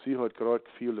 Und sie hat gerade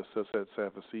gefühlt, dass das jetzt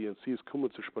für sie, und sie ist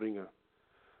gekommen zu springen.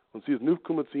 Und sie ist nicht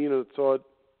gekommen zu ihnen und sagt,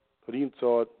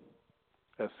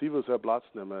 als sie will sein Platz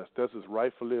nehmen, das ist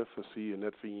rightfully für sie und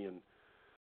nicht für ihn.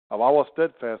 Aber ich war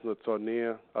steadfast und sagt,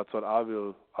 nee, ich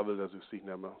will, dass ich sie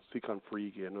nehmen. Sie kann free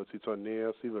gehen. Und sie sagt,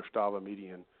 nee, sie will sterben mit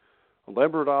ihnen. Und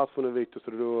dann wird das von der Weg, dass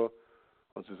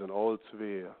und sie sind alle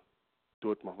zwei,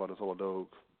 dort machen wir das alle Tag.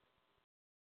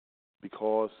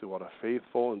 Because sie war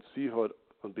faithful und sie hat,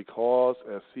 und because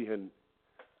sie had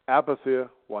apathy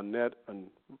war net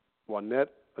and war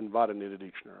in the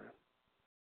dictionary.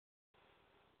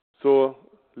 So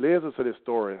lese sie die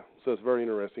Story. So it's very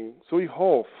interesting. So ich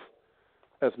hoffe,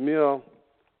 dass mir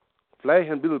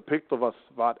vielleicht ein bisschen pickt, was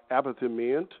apathy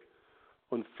meint,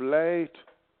 und vielleicht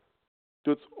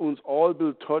tut uns all ein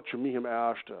bisschen touchen, mich im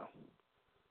Ersten.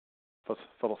 Was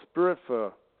für der Spirit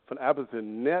von apathy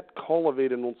nicht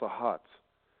cultivated in unser Herz.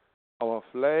 Aber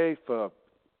vielleicht für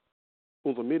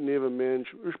unser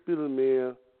Mitnebenmensch, ich spiele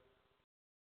mehr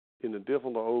in den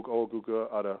Dürfen der Augen,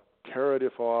 oder carry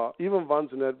vor, even wenn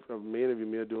sie nicht meinen,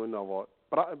 wie wir tun, aber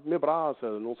wir brauchen es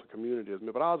in unserer Community,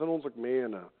 wir brauchen es in unserer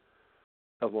Gemeinde,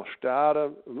 dass wir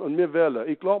starten, und wir wollen,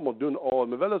 ich glaube, wir tun all,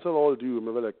 wir wollen es all tun,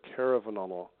 wir wollen carry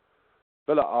voneinander,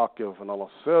 wir wollen abgeben voneinander.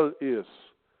 So ist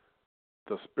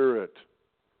the Spirit,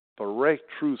 the right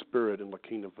true Spirit in the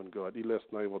kingdom of God. Ich lasse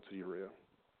nicht, was Sie reden.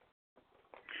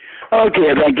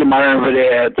 Okay, thank you, Myron, for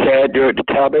that. Sad to the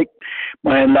topic.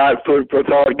 My lot food for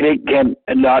thought, Greek can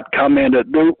not comment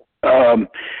at do.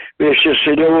 Hvis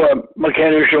je då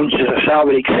mekaniskt så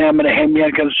vill examina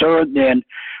hemliga concern, then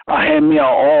I hemliga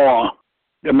all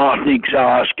the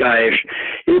matningsavsgeist.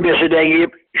 Jag vill säga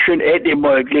jag skulle inte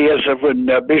möjligt läsa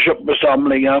från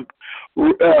biskopförsamlingen.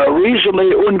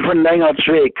 Recently unverlängert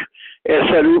Zweck.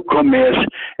 Er utkommet.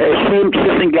 Seems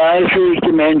dass ein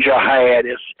geistlicher Mensch hat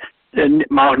es.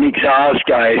 Macht nichts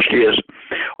Geist ist.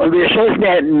 Und wir sind nicht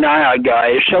ein neuer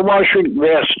Geist. So was schon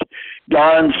West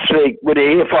ganz weg, wo die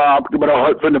Eva abgebracht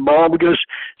hat von der Baum, because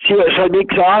sie hat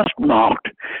nichts ausgemacht.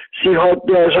 Sie hat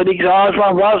nichts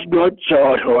ausgemacht, was Gott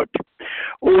gesagt hat.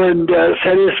 Und das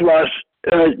ist was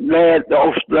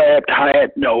oft bleibt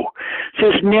halt noch.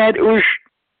 Es ist nicht aus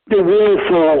the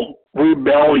willful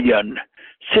rebellion.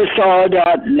 Es ist all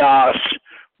that loss.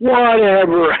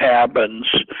 Whatever happens.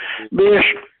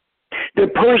 The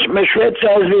person, man schwätzt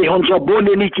als wir unser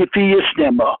Bunde nicht gefäß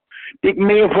nehmen. Dich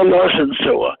mehr verlassen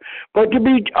so. But to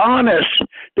be honest,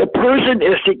 the person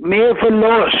is dich mehr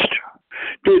verlost.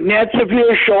 Du nicht so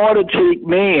viel schade zu dich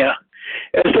mehr.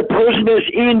 As the person is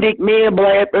in dich mehr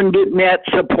bleibt und dich nicht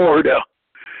supporten.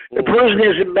 The person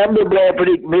is a member bleibt und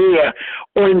dich mehr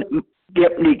und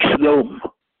gibt nichts drum.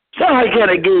 So I kind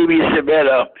of gave you some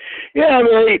better. Yeah,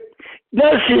 right.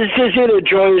 Das ist ihre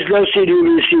Choice, lass sie du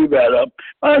wie sie better.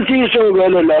 Man sieht so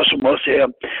well, lassen wir sie.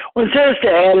 Und das ist the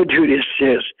attitude is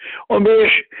this. Und wenn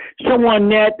someone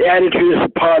that attitude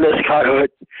is Paulus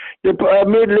gehört, the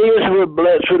Middle were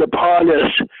blessed with the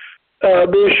Paulus,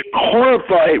 bis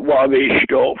horrified war wie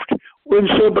stoft. Und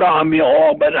so brauchen wir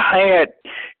auch, but hat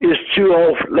ist zu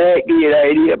oft like the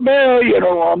idea. Well, you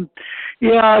know,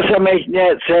 yeah, so make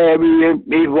that say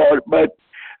we want, but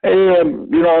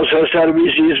so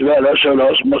Service ist well, so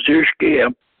das muss ich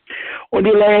gehen. Und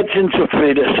die Leute sind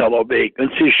zufrieden, selber weg,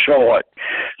 und sie schaut.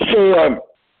 So,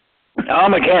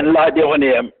 I'm kennen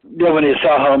Leute, die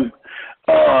Sachen,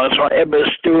 so etwas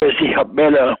tun, ich habe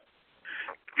Bilder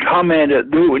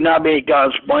commented, du not be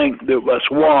ganz blank, du was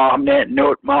warm, that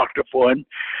note macht davon.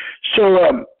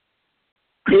 So,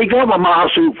 ik heb een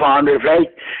maashoek van,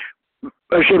 right?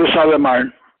 Als je dat zou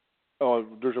maken. Oh,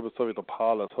 dus je besøger the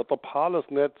palace. Hat the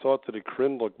palace net så til det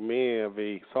krindlok med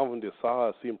ved something de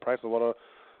saw see in practice what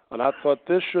and I thought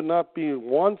this should not be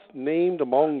once named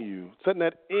among you. Sitting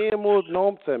that emot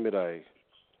nom til middag.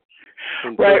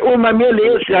 Right, og man mere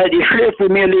læser, de skrifter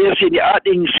mere læser de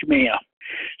artingsmer.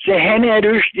 Så han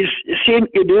dus de sind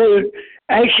geduld,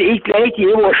 eigenlijk ikke gleich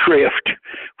die overschrift,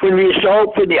 von vi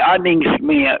så for de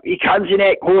artingsmer. Jeg kan sie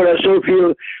nicht hören so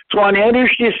viel, så han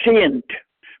dus de sind.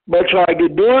 Men så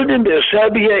gedulden der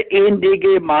selbe in die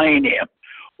Gemeinde.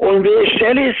 Und wir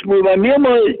stellen muss man mir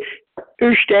mal,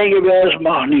 ich denke, es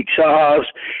macht nichts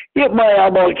aus. Ich habe mir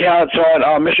aber gehört,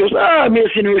 wir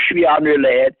sind nicht wie andere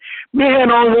Leute. Wir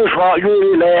haben unsere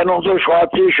schwarze Leute, unsere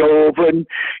schwarze Schafen.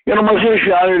 You know, man ist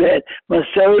wie andere Leute. But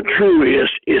so true is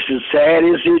a sad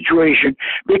situation.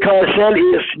 Because that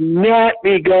is not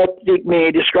wie Gott sich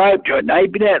mir described to. Und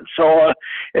ich bin nicht so,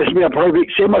 es ist mir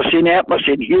perfekt, wir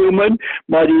sind human,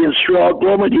 wir die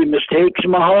struggle, wir die mistakes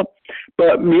machen.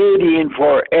 But meeting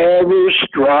forever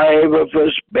strive of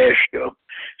us best.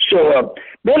 So,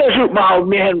 dat is ook maar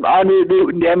meer andere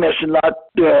doen, dem is een lot,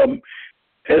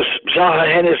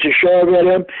 Sachen hen is de show met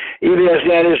hem. Iedereen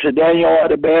dat is de Daniel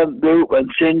de band doen,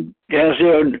 en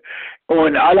zin,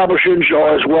 en alle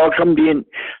personen is welcome, die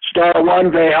Star One,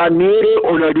 wij gaan meer,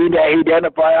 en die dat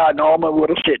identify aan namen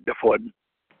worden zitten ervan.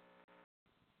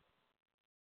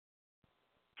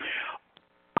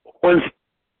 En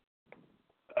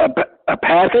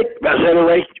apathic, was that a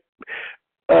right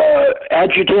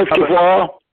adjective to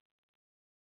fall?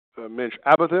 Mensch,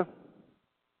 apathy?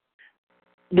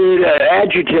 The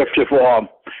adjective to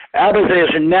fall. Apathy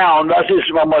is a noun. Das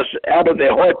ist was apathy.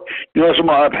 What? You know, some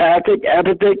apathic,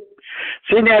 apathic.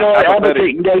 See that all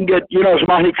apathic, then get, you know, some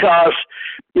money cost.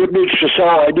 It needs to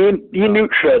solve. You knew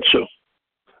that so.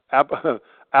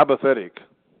 Apathetic.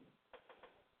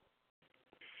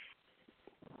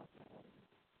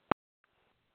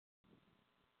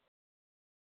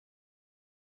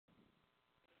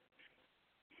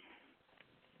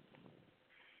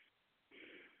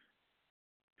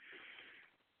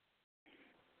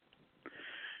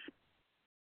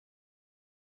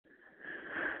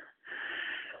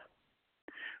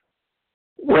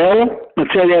 Well,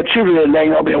 ik zei dat super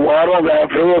lang op in water, daar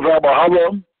veel van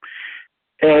behandelen.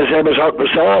 En ze hebben ook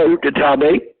besluit, dat heb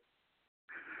ik.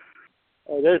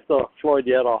 There's the Floyd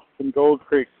Yetta from Gold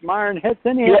Creek. Myron, het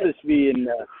any of this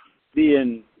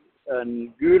being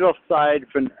een good side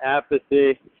from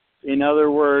apathy. In other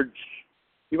words,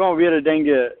 you won't be able to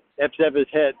denken, heb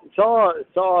his head.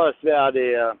 Saw us waar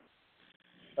de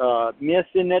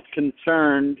mensen net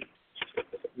concerned,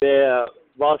 there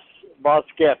was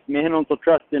kept. We hebben onze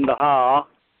trust in de haar.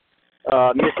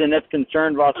 Mensen net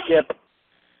concerned was kept.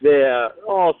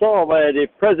 So by the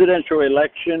presidential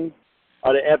election.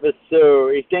 De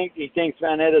episode, ik denk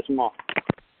van het is maar.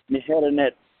 We hadden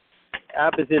net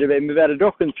apathy erbij. We waren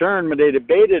toch concerned met de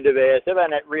debaten erbij. Ze waren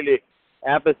net really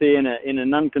apathy in a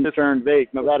non-concerned way.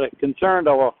 We waren concerned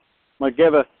over, maar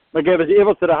geven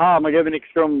even te de haar, maar geven niks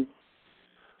from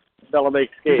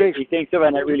Bellebeek skate. Ik denk ze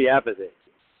waren net really apathy.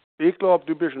 Ik geloof,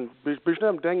 du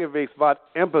bestimmt denken wees wat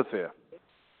empathy.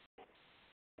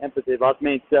 Empathy, wat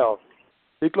meent zelf?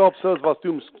 Ik geloof zelfs was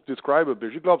du describen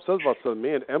bist. Ik geloof zelfs was ze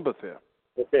meent empathy.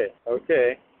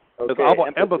 Okay. Das aber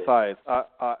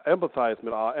empathize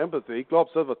mit empathy. Ich glaube,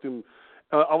 das was du,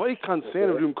 aber ich kann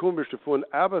sehen, wie du komisch davon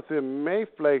empathy,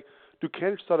 vielleicht du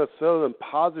kennst da dasselbe einen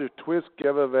positive Twist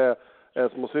geben, wer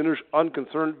es muss nicht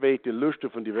unconcerned wird die Lust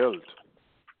von der Welt.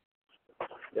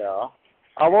 Ja,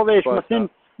 aber wir sind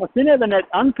eben nicht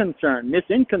unconcerned. Wir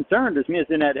sind concerned, dass wir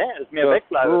sind nicht dass wir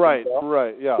wegbleiben. Right,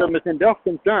 ja. So wir sind doch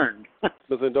concerned.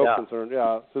 Wir sind doch concerned,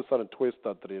 ja. Es ist so ein Twist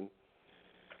da drin.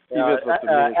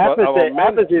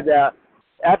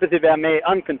 Apathy wäre mehr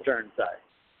unconcerned sein.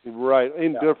 Right,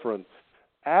 indifferent.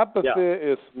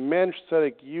 Apathy is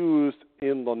menschzeitig used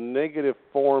in the negative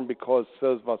form because it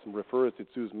says was refers to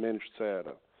as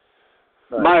menschzeitig.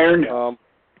 Myron,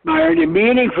 the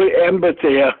meaning for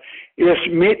empathy is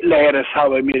Mitleides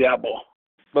haben wir aber.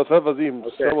 Was ihm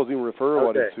refer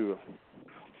what it to.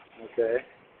 Okay.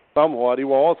 Somewhat, he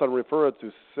will also refer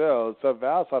to cells. So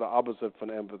that's the opposite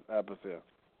from apathy.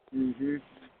 Mm-hmm.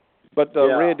 But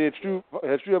Randy,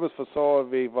 hast du etwas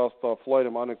versorgt, wie was da Floyd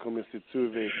am Ankommen ist, ich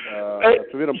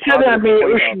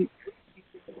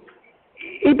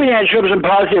bin ja schon ein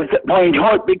positive point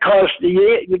hot because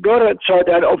you go to sort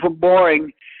that over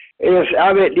boring is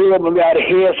I bet lieber mal wieder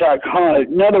hier sagen kann.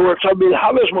 In other words, I mean,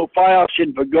 how is more fire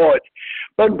sin for God?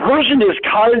 But person is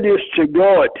called is to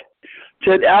God.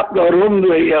 Til at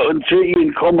rumle her und zu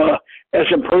ihnen komme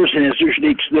as a person is dus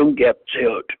niks doen gibt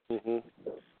zählt. Mhm.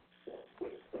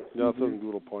 Ja, that's a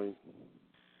good point.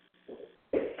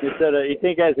 You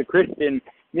think as a Christian,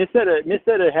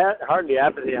 hardly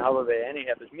apathy, however, any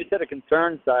happens. Misser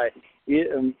concern side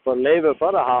for leven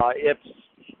for the ha. If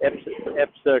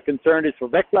concern is for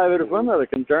wegblijven ervan, or the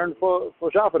concern for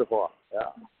schaffen ervoor.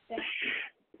 Ja.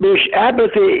 Dus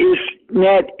apathy is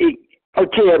net.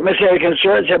 Okay, man säger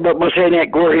concern, but man säger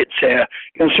net går hit säger.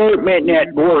 Concern med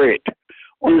net går hit.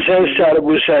 Och sen så det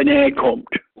blir så när kommt.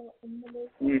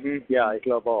 Mhm. Ja, ich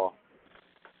glaube auch.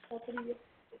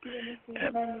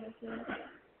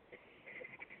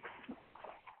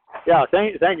 Yeah,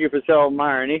 thank you for so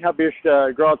Myron. Ich habe just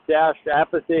gerade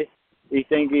apathy. Ich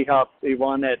denke, ich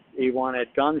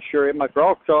wanted ganz sure immer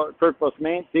gefragt, so Kurt was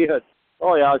meint, sie hat,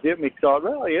 oh ja, sie hat mich gesagt,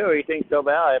 well, yeah, ich denke so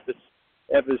well, if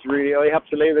it's really, ich habe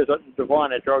zu leben, so zu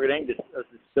fahren, ich habe gedacht, dass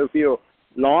es so viel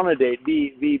Laune date,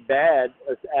 wie bad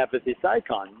as apathy sein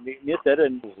kann. Mir ist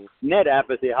net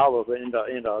apathy, however, in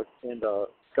the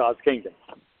God's kingdom.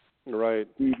 Right.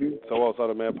 Mhm. So else out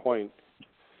of my point.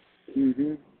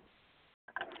 Mhm.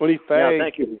 Und ich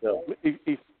Thank you, Bill.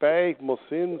 Ich muss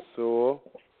hin so,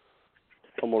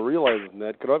 man realize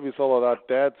net, gerade wie soll dat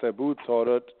Dad sein Buch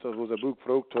hat, wo sein Buch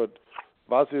gefragt hat,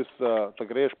 was ist der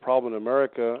größte Problem in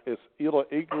Amerika, ist ihre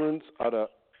Ignorance oder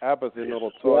apathy,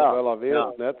 nur so, weil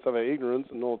weiß nicht, so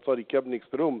Ignorance, nur so, die kennen nichts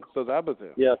drum, das ist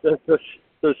apathy. Yeah,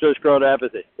 that's just growth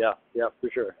apathy. Yeah, for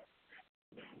sure.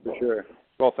 For sure.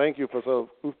 Well, thank you for so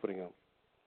aufbringen.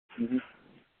 Mhm.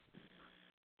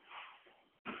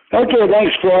 Okay,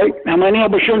 thanks, Floyd. How many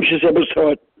other churches have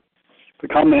heard the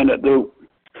comment that do?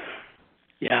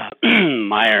 Yeah,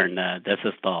 Myron, this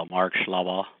is the Mark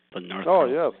Schlauber from North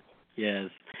Carolina. Yes.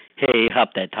 Yes. Hey, I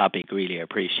hope that topic really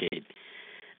appreciate.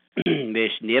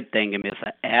 Hvis neddenker med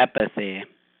sig apathy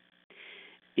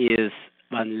is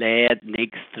man lærer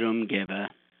niks strømgiver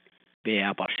ved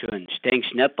abortion.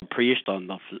 Stænks net på pristen,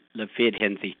 der lefet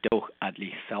hen sig doch at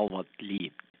lige salvat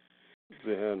liv.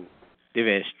 Det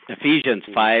ved Ephesians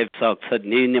 5 sagt, at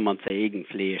niemand sig egen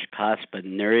flesh kast, but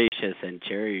nourishes and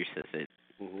cherishes it.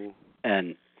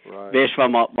 And hvis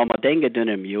man denker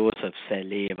den Josef sig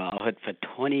lever, og had for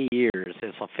 20 years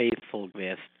is a faithful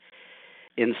vest,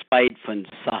 in spite von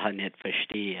Sachen nicht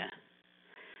verstehe.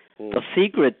 Der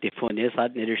Secret davon ist,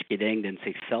 hat nicht gedenkt in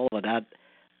sich selber, dass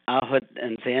hat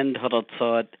ein Send hat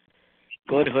gesagt,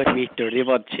 Gott hat mich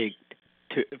darüber geschickt,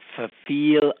 für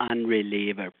viel andere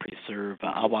Leben preserve,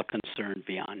 aber concern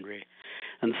wie andere.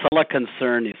 Und so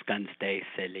concern ist ganz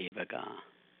diese Leben gar.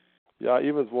 Ja,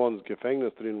 even wo ins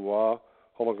Gefängnis drin war,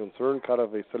 haben wir concern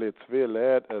gehabt, wie soll 2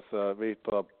 Leute, als wie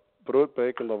der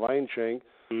Brotbäck und der Wein schenkt.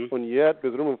 Und jetzt,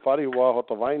 bis rum fertig war, hat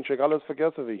der Weincheck alles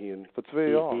vergessen wie hin. Für 2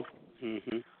 Jahre.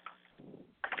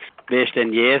 Weißt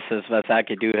denn Jesus, was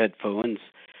du hat für uns?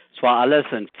 Es war alles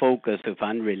ein Fokus auf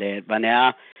andere Leute. Wenn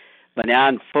er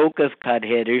einen Fokus gehabt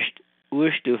hätte,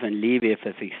 auf eine Liebe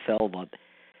für sich selber,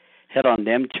 hätte an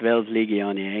dem 12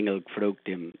 Legionen Engel gefragt,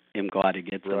 im Garten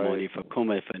Gethsemane, für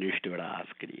kommen von uns durch das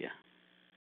Auskriegen.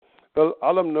 Well,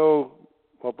 allem know,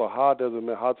 wat der Hart ist in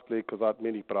mein Herz gelegt, gesagt,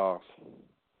 mir nicht brauchst.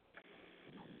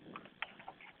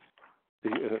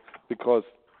 Because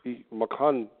man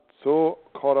kann so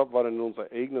caught up werden in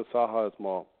unserer eigenen Sache, als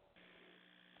man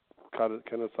kann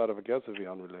es halt vergessen, wie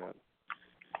andere lernen.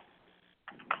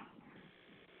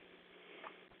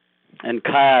 And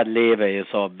Kyle Leva is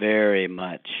all very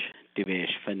much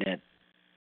divish for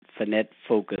net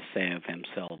focus of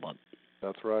himself.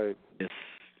 That's right. This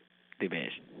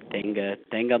divish. Denga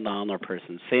the other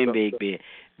person. Same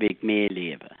big me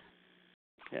Leva.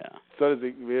 Ja. So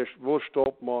dass wo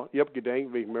stoppt man? Ich hab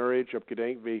gedacht wegen Marriage, ich hab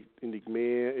gedacht wegen in die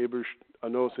Gemeinde,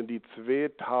 sind die 2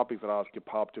 Topics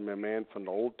rausgepoppt in meinem Mann von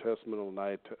der Old Testament und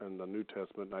der New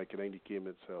Testament, und ich gedacht, die gehen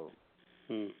mit selber.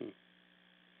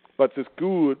 Aber es ist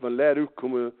gut, wenn Leute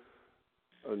kommen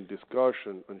und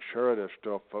Discussion und share das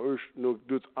Stuff, weil ich nur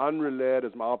das andere Leute,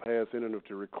 das mal abhängen und auf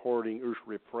die Recording, ich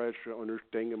refreshen und ich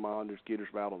denke mal, das geht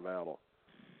es weiter und weiter.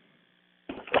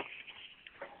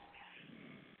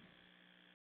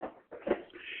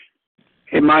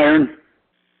 Hey, Myron.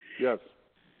 Yes.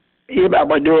 Ich habe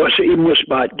aber nur, so ich muss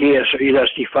bald gehen, so ich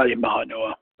lasse die Falle machen,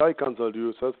 nur. Ja, ich kann es halt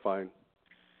tun, that's fine.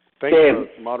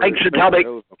 Thanks for the topic.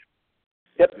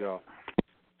 Yep. Ja.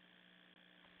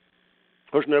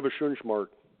 Hast du nicht schön gemacht?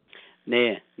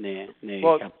 Nee.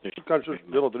 Well, du kannst just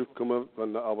wieder draufkommen,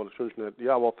 wenn aber schön nicht.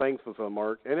 Ja, well, thanks for that,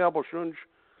 Mark. Any aber schön.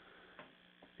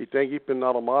 Ich denke, ich bin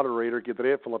not a moderator.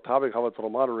 Gedreht von der Topic, habe ich zu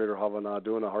der Moderator, habe ich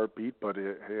doing a heartbeat, but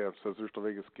hey, so ist der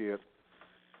Weg es geht.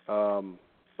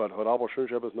 But hat aber schön,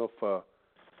 ich habe es noch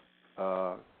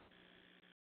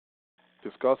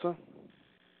discussen?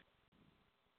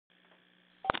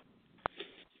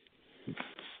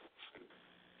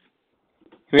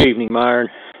 Good evening, Myron.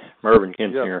 Mervyn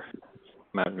Kinsinger,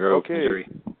 Mountain Grove, Missouri.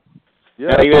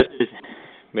 Yeah. You guys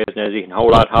business, you can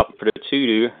hold out hop for the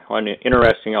to-do on the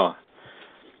interesting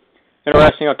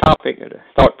topic,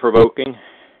 thought-provoking.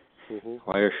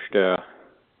 Just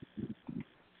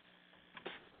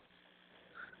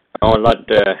a lot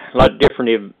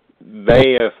different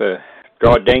way of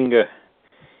dra dinge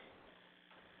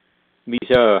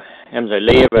visa sig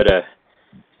leva det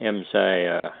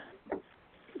sig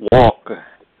walk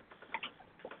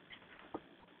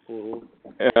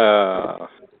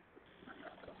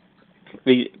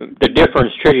the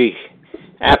difference between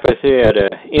apathy and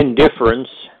indifference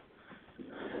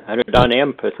and done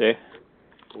empathy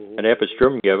and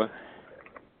epistrum given.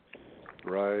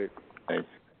 Right.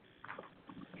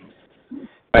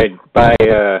 By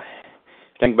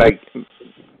think by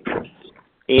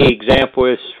example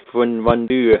is when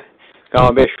du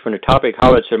gaan best from the topic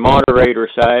how it's a moderator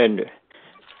side and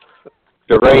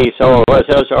the race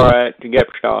was alright to get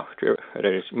stuff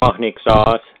det is mag niks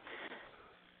aus.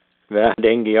 Vad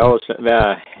denk jag också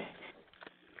vad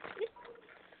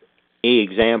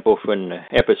example från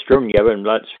epistrum given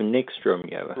lots from Nickstrom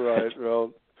given. Right.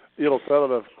 Well, it'll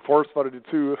settle of course what it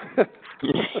too.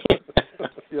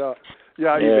 Yeah.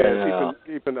 Yeah,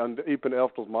 even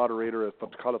Elf's moderator is the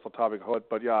call it the topic hot,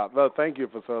 but yeah, well, thank you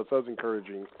for so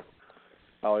encouraging.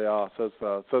 Oh yeah, says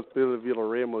Bill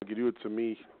Villarreal will give it to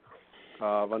me.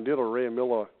 When did Ray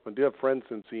Miller, when dear friends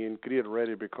and seeing get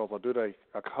ready because I do I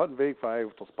cut weg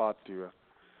for the spot to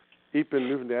Even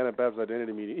moving the Anabaptist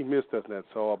identity meeting, he missed that net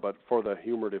so, but for the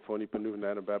humor, the phone even moving the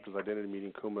Anabaptist identity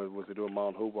meeting, Kuma was to do a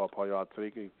Mount Hope up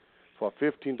for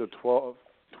 15 to 12,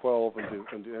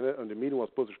 and the meeting was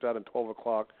supposed to start at 12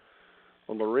 o'clock.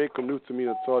 Und der Ray kommt nu zu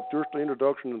mir und sagt, durch die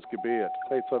Introduction ins Gebet.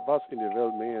 Ich sag, was in der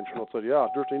Welt, Mensch? Und er sagt, ja,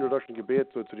 durch die Introduction ins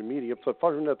Gebet zu dem Meeting. Ich hab gesagt,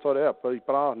 fast schon nicht gesagt, weil ich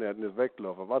brauche nicht und ist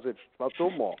weglaufen. Was so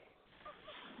mal?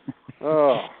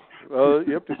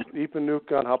 Ich bin nu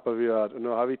gern happy wird. Und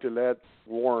dann habe ich die Leute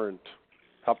warned.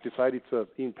 Hab decided zu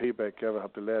ihnen Payback geben,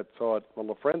 hab die Leute gesagt, wenn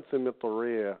die Friends sind mit der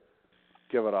Ray,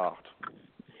 give it acht.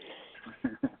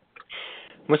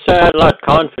 Must have a lot of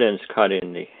confidence cut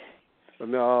in the.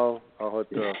 No, I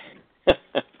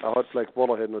had like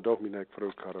Wallerhead and Dog me neck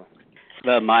for Carter.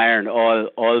 Well, Myron,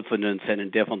 all von uns have a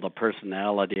different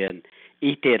personality, and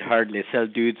I did hardly sell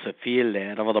dudes a feel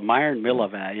that. But the Myron Miller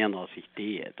var en av sig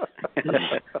det.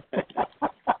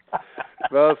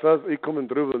 Well, says I come in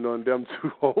dribbling on them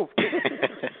too old.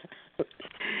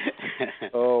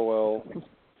 Oh well.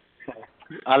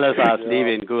 Alles als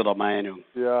liebe in guter Meinung.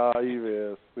 Ja, ich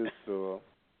weiß, ist so.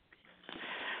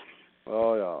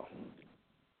 Oh ja.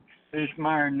 This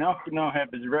Myron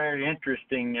Nohab is very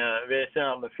interesting.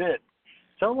 Vesel the fit.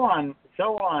 So on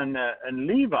an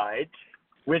Levite,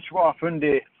 which was von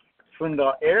der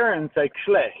Aaron sig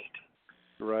schlecht.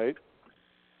 Right.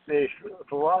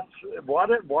 För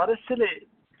vad det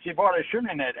se vad det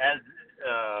skillnad as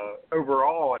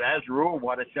overall as rule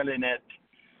vad det skillnad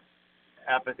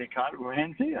apathy cut och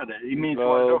hen ser det. I mean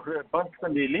vad bunch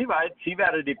von de Levite see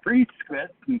vad det priest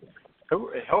quest.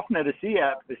 Hoffen det se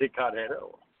apathy cut här.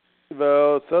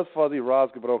 Well, that's for the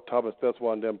Ras gebraucht habe, that's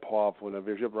one of them powerful. And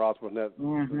wir ship Ras was net,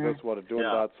 that's what it doing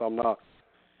that some now.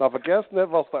 Now vergessen nicht,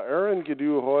 was der Aaron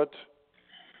gedu hat,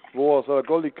 wo er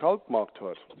Goldi Kalb gemacht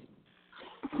hat.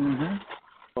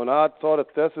 Und er hat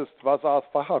gesagt, das ist, was als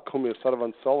Facher kommen ist,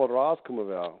 wenn Saul rauskommen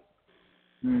wäre.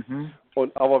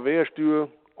 Und aber wärst du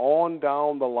on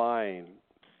down the line,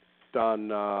 dann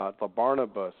der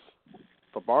Barnabas.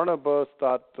 The Barnabas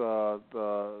that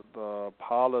the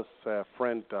Paulus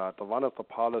friend that the one of the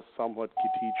Paulus somewhat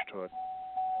geteached hat.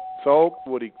 So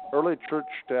wo die early church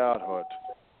start hat.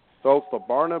 So the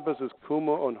Barnabas is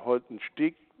Kuma und hat ein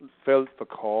Stück Feld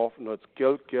verkauft und hat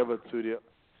Geld gegeben zu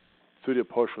der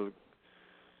Apostel.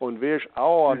 Und wer ich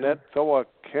auch nicht so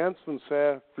kannst und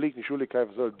sehr fliegen Schuligkeit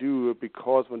soll do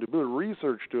because when du Bill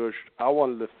research durch auch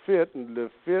le fit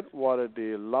what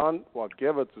the land what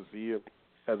gave to see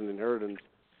as an inheritance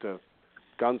to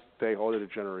ganz day all the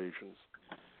generations.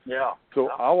 Yeah. So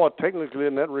our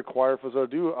technically not required for so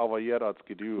do our yet als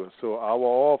gedu. So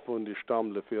our off und die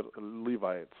Stamm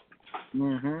Levites.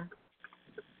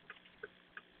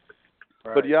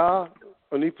 Right. But ja,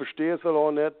 und ich verstehe es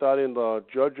auch nicht, da in der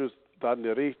Judges, da in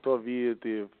der Richter, wie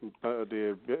die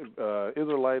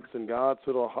Israelites in Gad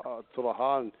zu der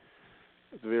Hahn.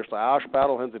 Du wirst der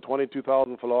Aschbattle, haben sie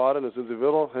 22.000 verloren, dann sind sie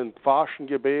wieder, haben Faschen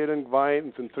gebeten, geweint,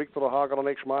 und sind zurück zu der Hager und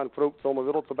nächstes Mal gefragt, sollen wir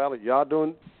wieder zu Battle? Ja,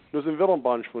 dann sind wieder ein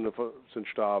Bunch von sind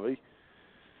starvig.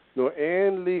 Nu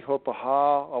endelig hat der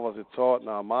Haar, aber sie zahlt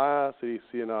nach mehr,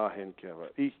 sie nach hinkehren.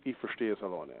 Ich verstehe es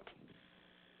allein nicht.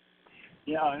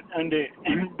 Ja, und die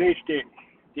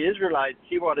Israelites,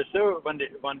 sie waren so, wenn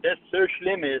das so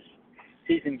schlimm ist,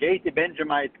 sie sind gegen die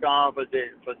Benjamites gegangen, was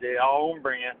sie auch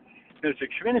umbringen. Nu så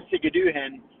geschwindet sig du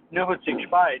hen, nu har sig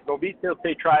spejt, hvor vi til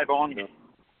se tribe on.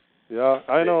 Ja,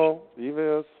 I know, ich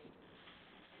weiß.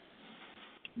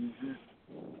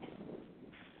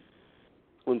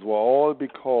 Und zwar all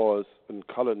because en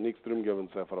kallet niks drum geben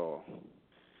sig för all.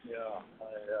 Ja,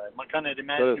 man kan inte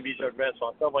imagine wie så bäst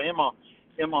var. Det var immer,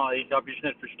 ich habe ich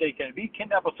nicht verstehen. Vi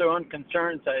kan aber so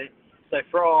unconcerned say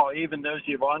for even those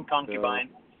who are unconcubine,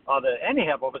 or the any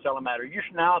help of us all matter. You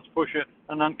should now push it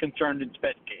an unconcerned in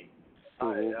spetke.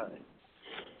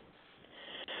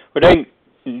 Och den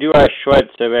du har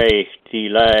schweiz över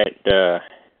till att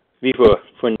vi får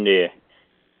från de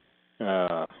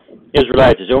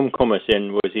Israelites omkommer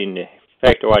sen was in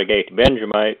fact or gate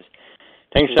Benjamites.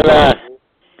 Tänk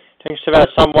så var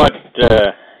somewhat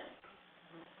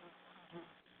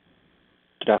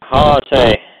det har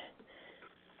sig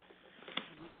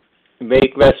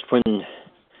väg väst från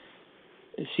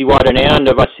see what an end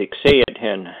of us exceed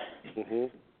hen.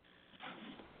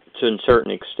 To a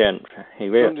certain extent.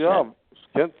 Ja,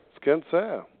 kan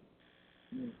säga.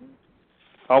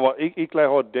 Aber ich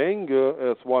har denke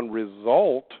as one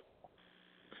result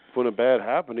from a bad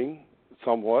happening,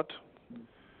 somewhat.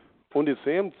 Und die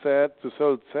same Zeit, zu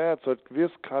so Zeit, so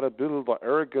gewiss kind of build the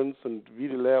arrogance and wie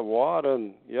die leer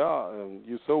waren. Ja,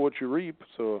 you sow what you reap,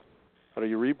 so, oder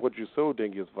you reap what you sow,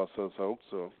 denke ich, was das auch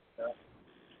so. Ja.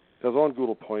 Das ist auch ein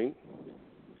guter Point.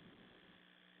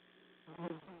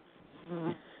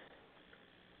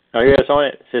 Oh yes, on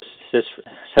it. This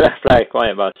flag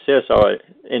line about this. So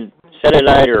in set it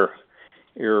later,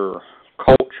 your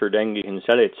culture, then you can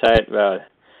set it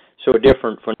so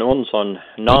different from uns on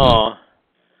na.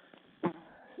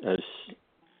 As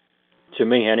to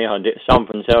me, anyhow,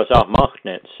 something else out macht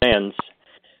net sense,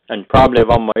 and probably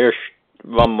when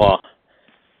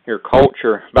your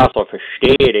culture besser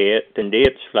versteht it, then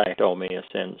det vielleicht auch mehr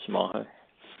Sinn machen.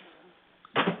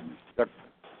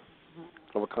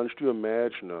 Aber kannst du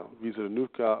imagine, wie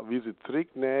sie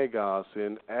zurücknägen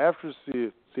sind, after sie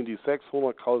sind die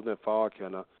 600.000 erfahren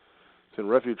können, sind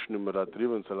Refuge nummer da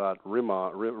drüben, so like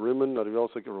Rimmen, oder wie auch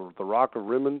sagen, the Rock of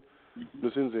Rimmen, nu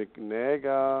sind sie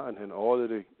nägen und haben alle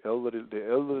die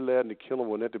ältere Leute, die Kinder,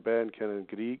 die nicht dabei kennen, in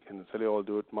Krieg, und das alle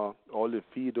dort gemacht, alle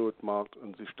Vieh dort gemacht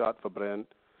und die Stadt verbrennt.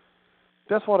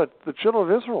 Das war the children of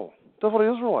Israel. Das waren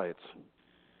die Israelites.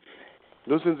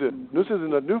 Nu sind sie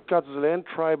in der Nukatze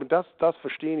Land-Tribe, und das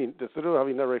verstehen ich, das habe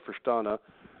ich nicht recht verstanden.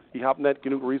 Ich habe nicht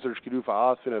genug Research getan für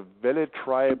alles, für welche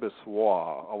Tribe es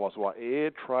war. Aber es war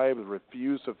Tribe, das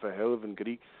refused zu verhelfen,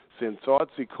 Krieg. Sind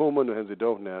sie kommen, und haben sie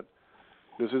doch nicht.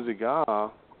 Nu sind sie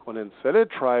gar, und in viele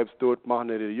Tribes dort machen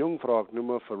die Jungfrau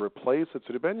nur für replace it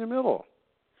zu den Benjamin.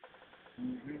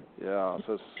 Ja, es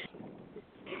ist...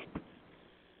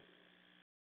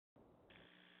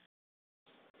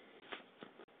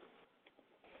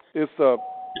 Ist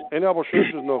en aber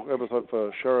schön noch etwas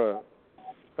für Shara,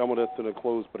 wenn wir das zu einer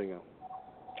Close bringen.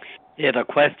 Ja, der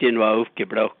Question war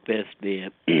aufgebracht bist, wie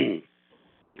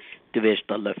du wirst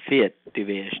alle fit, du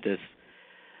wirst das,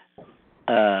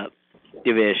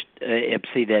 du wirst, ich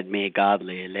sehe das mehr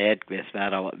godly Leid, wirst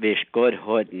Gott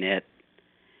hat nicht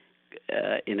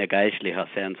in der geistlichen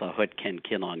Sense, hat kein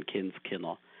Kinder und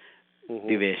Kindskinder.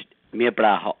 Du wirst, wir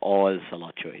brauchen all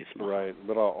solche Choice. Right,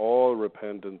 we are all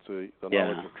repentant to the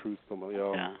knowledge of truth.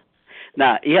 Ja.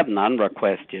 Now, ich habe eine andere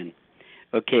Question.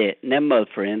 Okay, nimm mal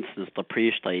für instance der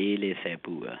Priester Eli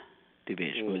Sebua. Du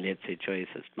weißt, wo letzte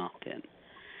Choices gemacht haben.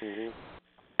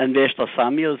 Und weißt du,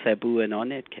 Samuel Sebua noch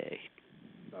nicht gekriegt?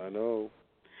 I know.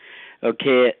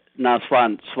 Okay, now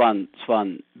Swan,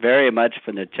 very much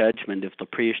from the judgment of the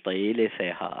priester Eli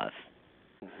has.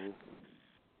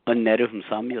 Und nicht auf dem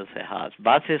Samuel has.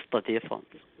 Was ist der Differenz?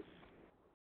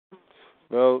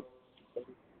 Well,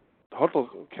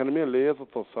 kann mir lesen,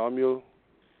 dass Samuel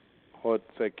hat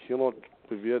sein Kinder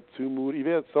bewährt zumut. Ich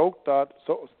werde sagen, dass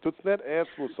tut's nicht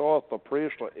erst wo so der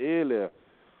Priester Eli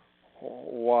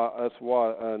war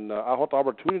and I had the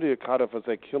opportunity gehabt für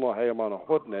sein Kinder heim an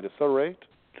hat nicht. Is that right?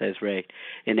 That's right.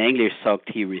 In English sagt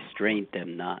he restrained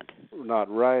them not. Not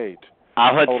right.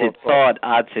 Hat sie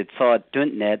thought,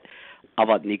 tun nicht,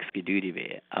 aber hat nichts geduld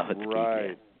wäre.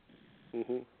 Right.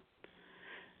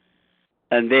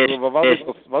 Und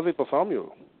was ist der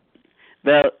Samuel?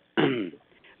 Well,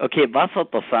 okay, was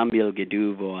hat der Samuel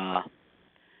getan, wo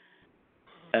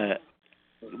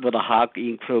der Hag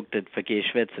ihn gefragt hat, für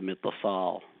Geschwätze mit der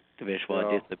Saal? Du weißt, wo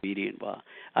er disobedient war.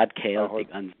 Hat geheilt die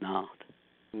ganze Nacht.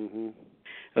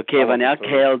 Okay, wenn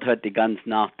kehlt hat die ganze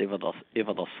Nacht über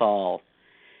der Saal.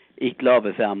 Ich glaube,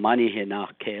 es ist manche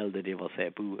Nacht kehlt über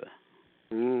seine Buhe.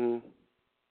 Mhm.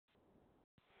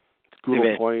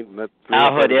 Good point.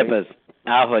 Hat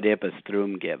etwas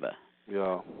drum gegeben.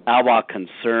 Ja. War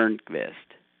concerned gewesen.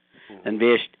 Und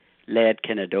weißt, Leute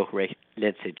können doch recht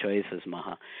letzte choices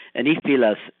machen. Und ich feel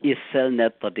as is still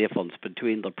not the difference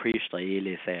between the priest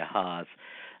Eli say has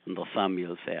and the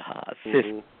Samuel say has.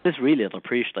 This really the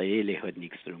priest Eli had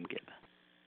nichts drum gegeben.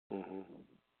 Mhm.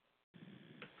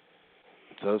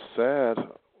 That's sad.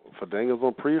 For dang is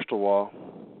on priest a while.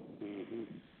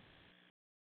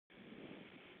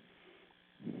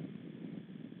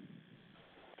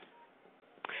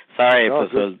 Sorry for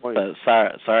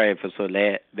so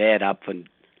bad up and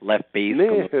left base.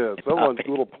 Nee, someone's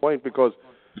little point because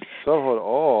så har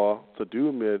all to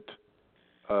do med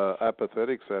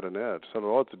apathetic side and that. Så har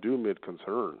all to do med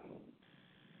concern.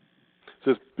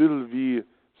 Så spiller vi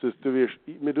så det vi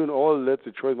med den all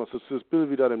let's choice men så spiller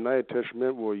vi der i Nye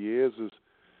Testament hvor Jesus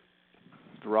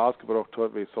rausgebracht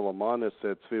hat wie Solomon es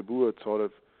seit zwei Buhr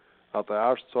hat at der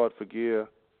erste Zeit vergehe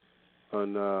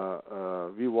und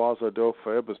wie was doch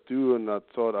für etwas tun dat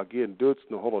Zeit again duts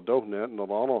noch hat doch nicht und der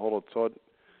andere hat Zeit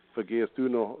vergehst du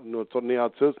noch Zeit nicht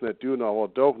hat es nicht du noch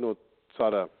hat doch noch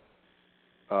Zeit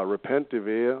repente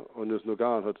wäre und es noch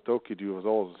gar nicht hat doch du was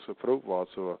alles so frucht war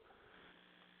so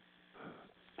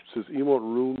es ist immer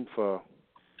room für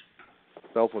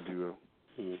Selbstverduhe.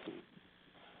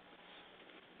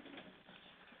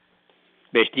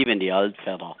 Best even die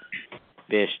Altväter.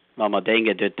 Best, wenn man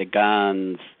denkt, dass die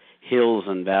ganz Hills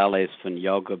und Valleys von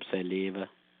Jakob sein Leben.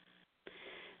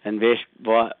 Und weißt,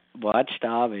 wo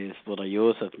da ist, wo der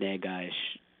Josef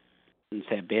negeist in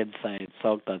seiner Bedside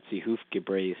sagt, dass sie Huf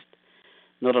gebräst.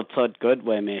 Nur der Zeit Gott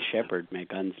war mein Shepherd mein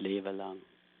ganz Leben lang.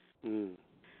 Mm.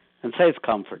 And so it's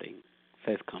comforting.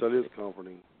 That is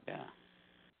comforting. Yeah.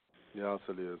 Ja,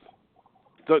 so is.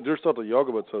 There's not a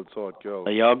Jakob so it go.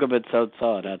 Der Jakob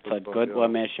so that Zeit Gott war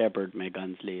mein Shepherd mein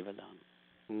ganz Leben lang.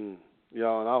 Mm.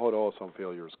 Yeah, and I had all some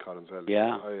failures, Cotton said.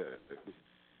 Yeah.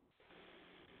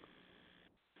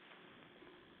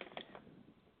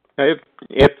 If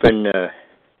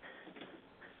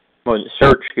man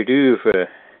search could do for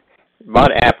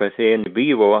what apathy in the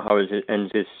Bible, how is it, and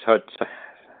this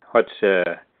what's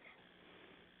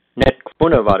net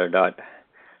gefunden war dat.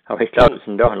 Aber ich glaube, es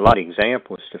sind doch ein lot of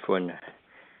examples davon.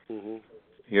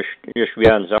 Just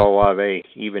werden so wie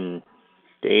even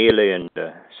Eli and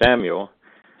Samuel.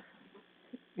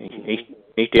 Ich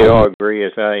they all agree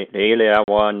as Eli I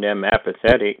want them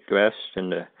apathetic dressed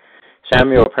and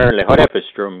Samuel apparently had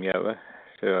epistrum, yeah.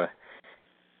 So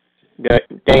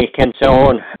they can so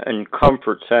on and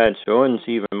comfort sad sons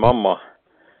even mama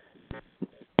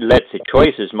lets the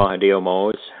choices my deal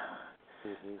most.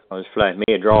 I was flat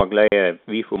me a draw glad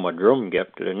vi for my drum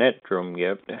gift the net drum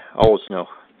gift also no.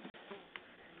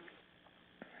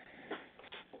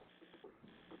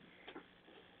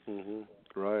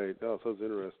 Right. That sounds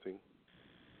interesting.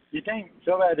 You think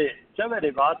somebody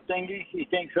was thinking he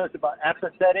thinks first about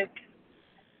apathetic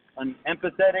and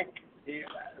empathetic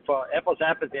for apples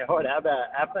apathy how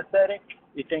apathetic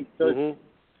you think so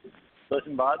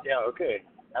about okay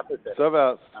apathetic So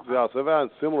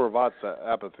about similar about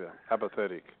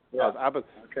apathetic. Yeah.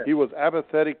 Okay. He was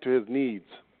apathetic to his needs.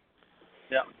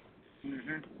 Yeah.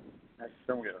 That's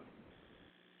so good.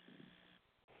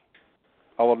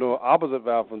 Aber nur opposite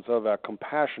war von so war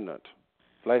compassionate.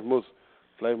 Vielleicht muss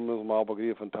man mal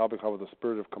begriffen von Topic haben the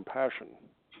spirit of compassion.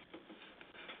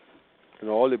 You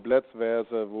know, all die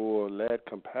Blätzverse, wo Leid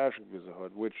compassion gewesen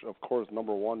hat, which of course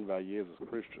number one war Jesus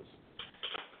Christus.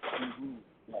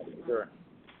 Sure.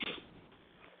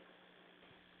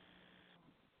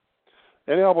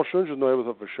 Anyhow, aber schön, dass du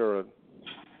etwas für sure.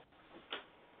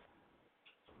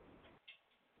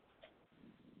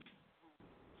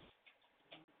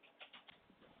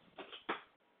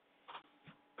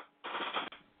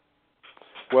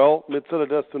 Well, mit so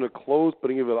das zu einer Close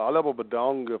bringen wir alle aber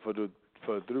bedanken für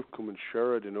draufkommen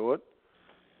share, you know it.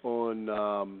 Und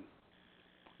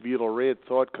wie der Red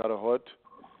Zeit gerade hat,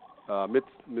 mit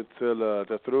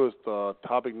das ist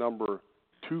Topic number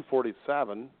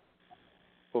 247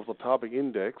 of the Topic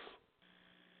Index.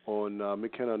 Und wir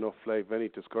können noch vielleicht, wenn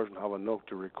ich Diskussion habe, noch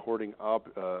die Recording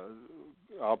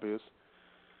obvious.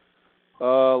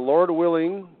 Lord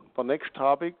willing, the next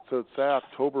topic, so it's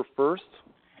October 1st.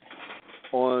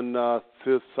 Und das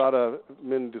hat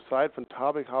man decide von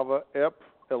Topic habe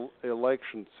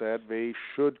election said, they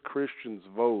should Christians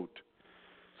vote.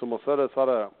 So man sagt, es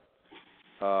hat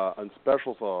ein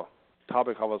special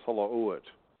Topic habe es alle oet.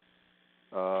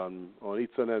 Und ich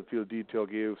soll nicht viel Detail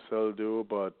geben, soll du,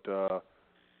 but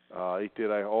Ik did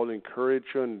I all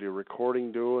encouragen the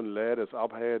recording doen, led as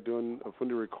abhæ doen von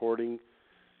the recording,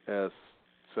 as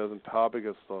says in topic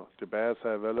as the bass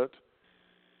have it,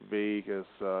 week as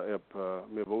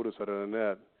mir wurde så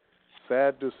net.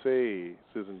 Sad to say,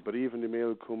 says in brief in the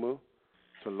mail komme,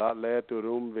 så lad du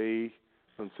rum weg,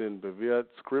 und sind bewährt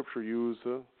Scripture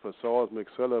user, for so as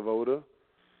Mixella wurde,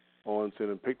 und sind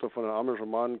ein Picture von einem amischen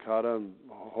Mann, gerade ein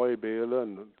Heubele,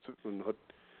 und hat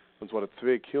uns war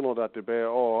 2 Kinder dat dabei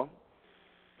auch.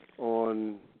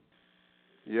 Und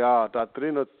ja, da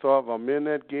drin hat so, wenn wir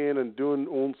nicht gehen und tun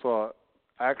unsere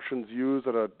Actions use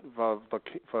oder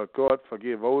für Gott, für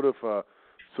Gewohnheit, für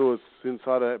so sind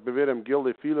es bewährt im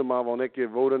Gilde viele Mal, wenn ich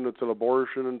Gewohnheit und zu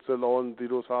Abortion und zu lassen, die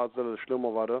das hat, das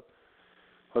schlimmer war,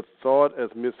 hat so,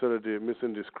 als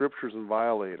müssen die Scriptures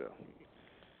violated.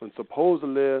 And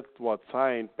supposedly was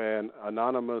signed by an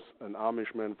anonymous and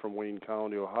Amishman from Wayne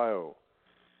County, Ohio.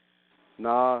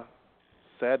 Now,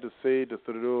 sad to say, dass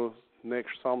du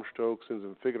next Samstag sind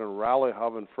sie figuren ein Rally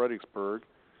haben in Fredericksburg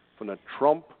von der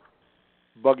Trump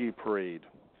Buggy Parade.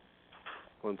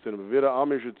 Und sind wieder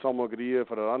Amische zusammengerieben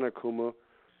für das Ankommen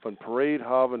von Parade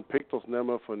haben, Pictures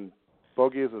nehmen von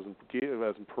Buggies als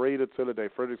ein Parade erzählen, der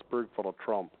Fredericksburg für der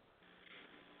Trump.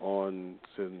 Und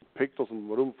sind Pictures und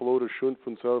rumverloren, schön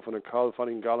von selber von der Karl von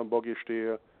den Gallenbuggy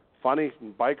stehen, funny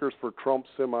Bikers for Trump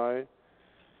Semi.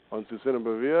 Und sie sind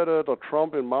bewährt, der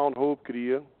Trump in Mount Hope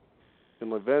kriegen,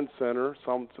 im Event Center,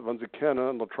 wenn sie kennen,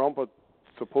 und der Trump hat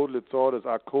supposedly gesagt,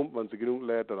 dass kommt, wenn sie genug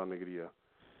Leute daran kriegen.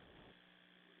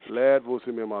 Leute, wo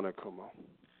sie mir mal kommen.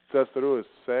 Das ist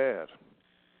sad.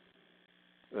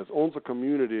 As unsere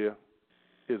Community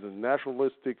is a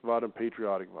nationalistic and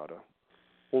patriotic.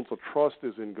 Unser Trust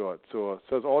is in God. So it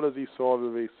says all as he saw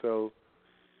wie so,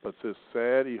 but it says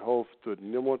sad, ich hoffe, dass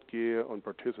niemand gehe und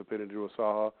participieren in die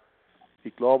Sache.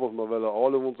 Ich glaube, wir wollen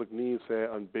alle unsere Knie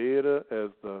sehr anbeten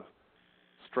as the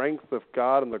strength of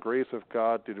God and the grace of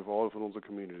God, die auf alle von unseren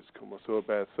Communities kommen. So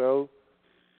bei so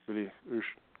will ich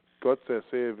Gott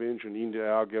sehr wünschen, Ihnen die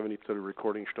Ehre geben, ich zu der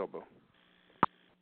Recording stoppen.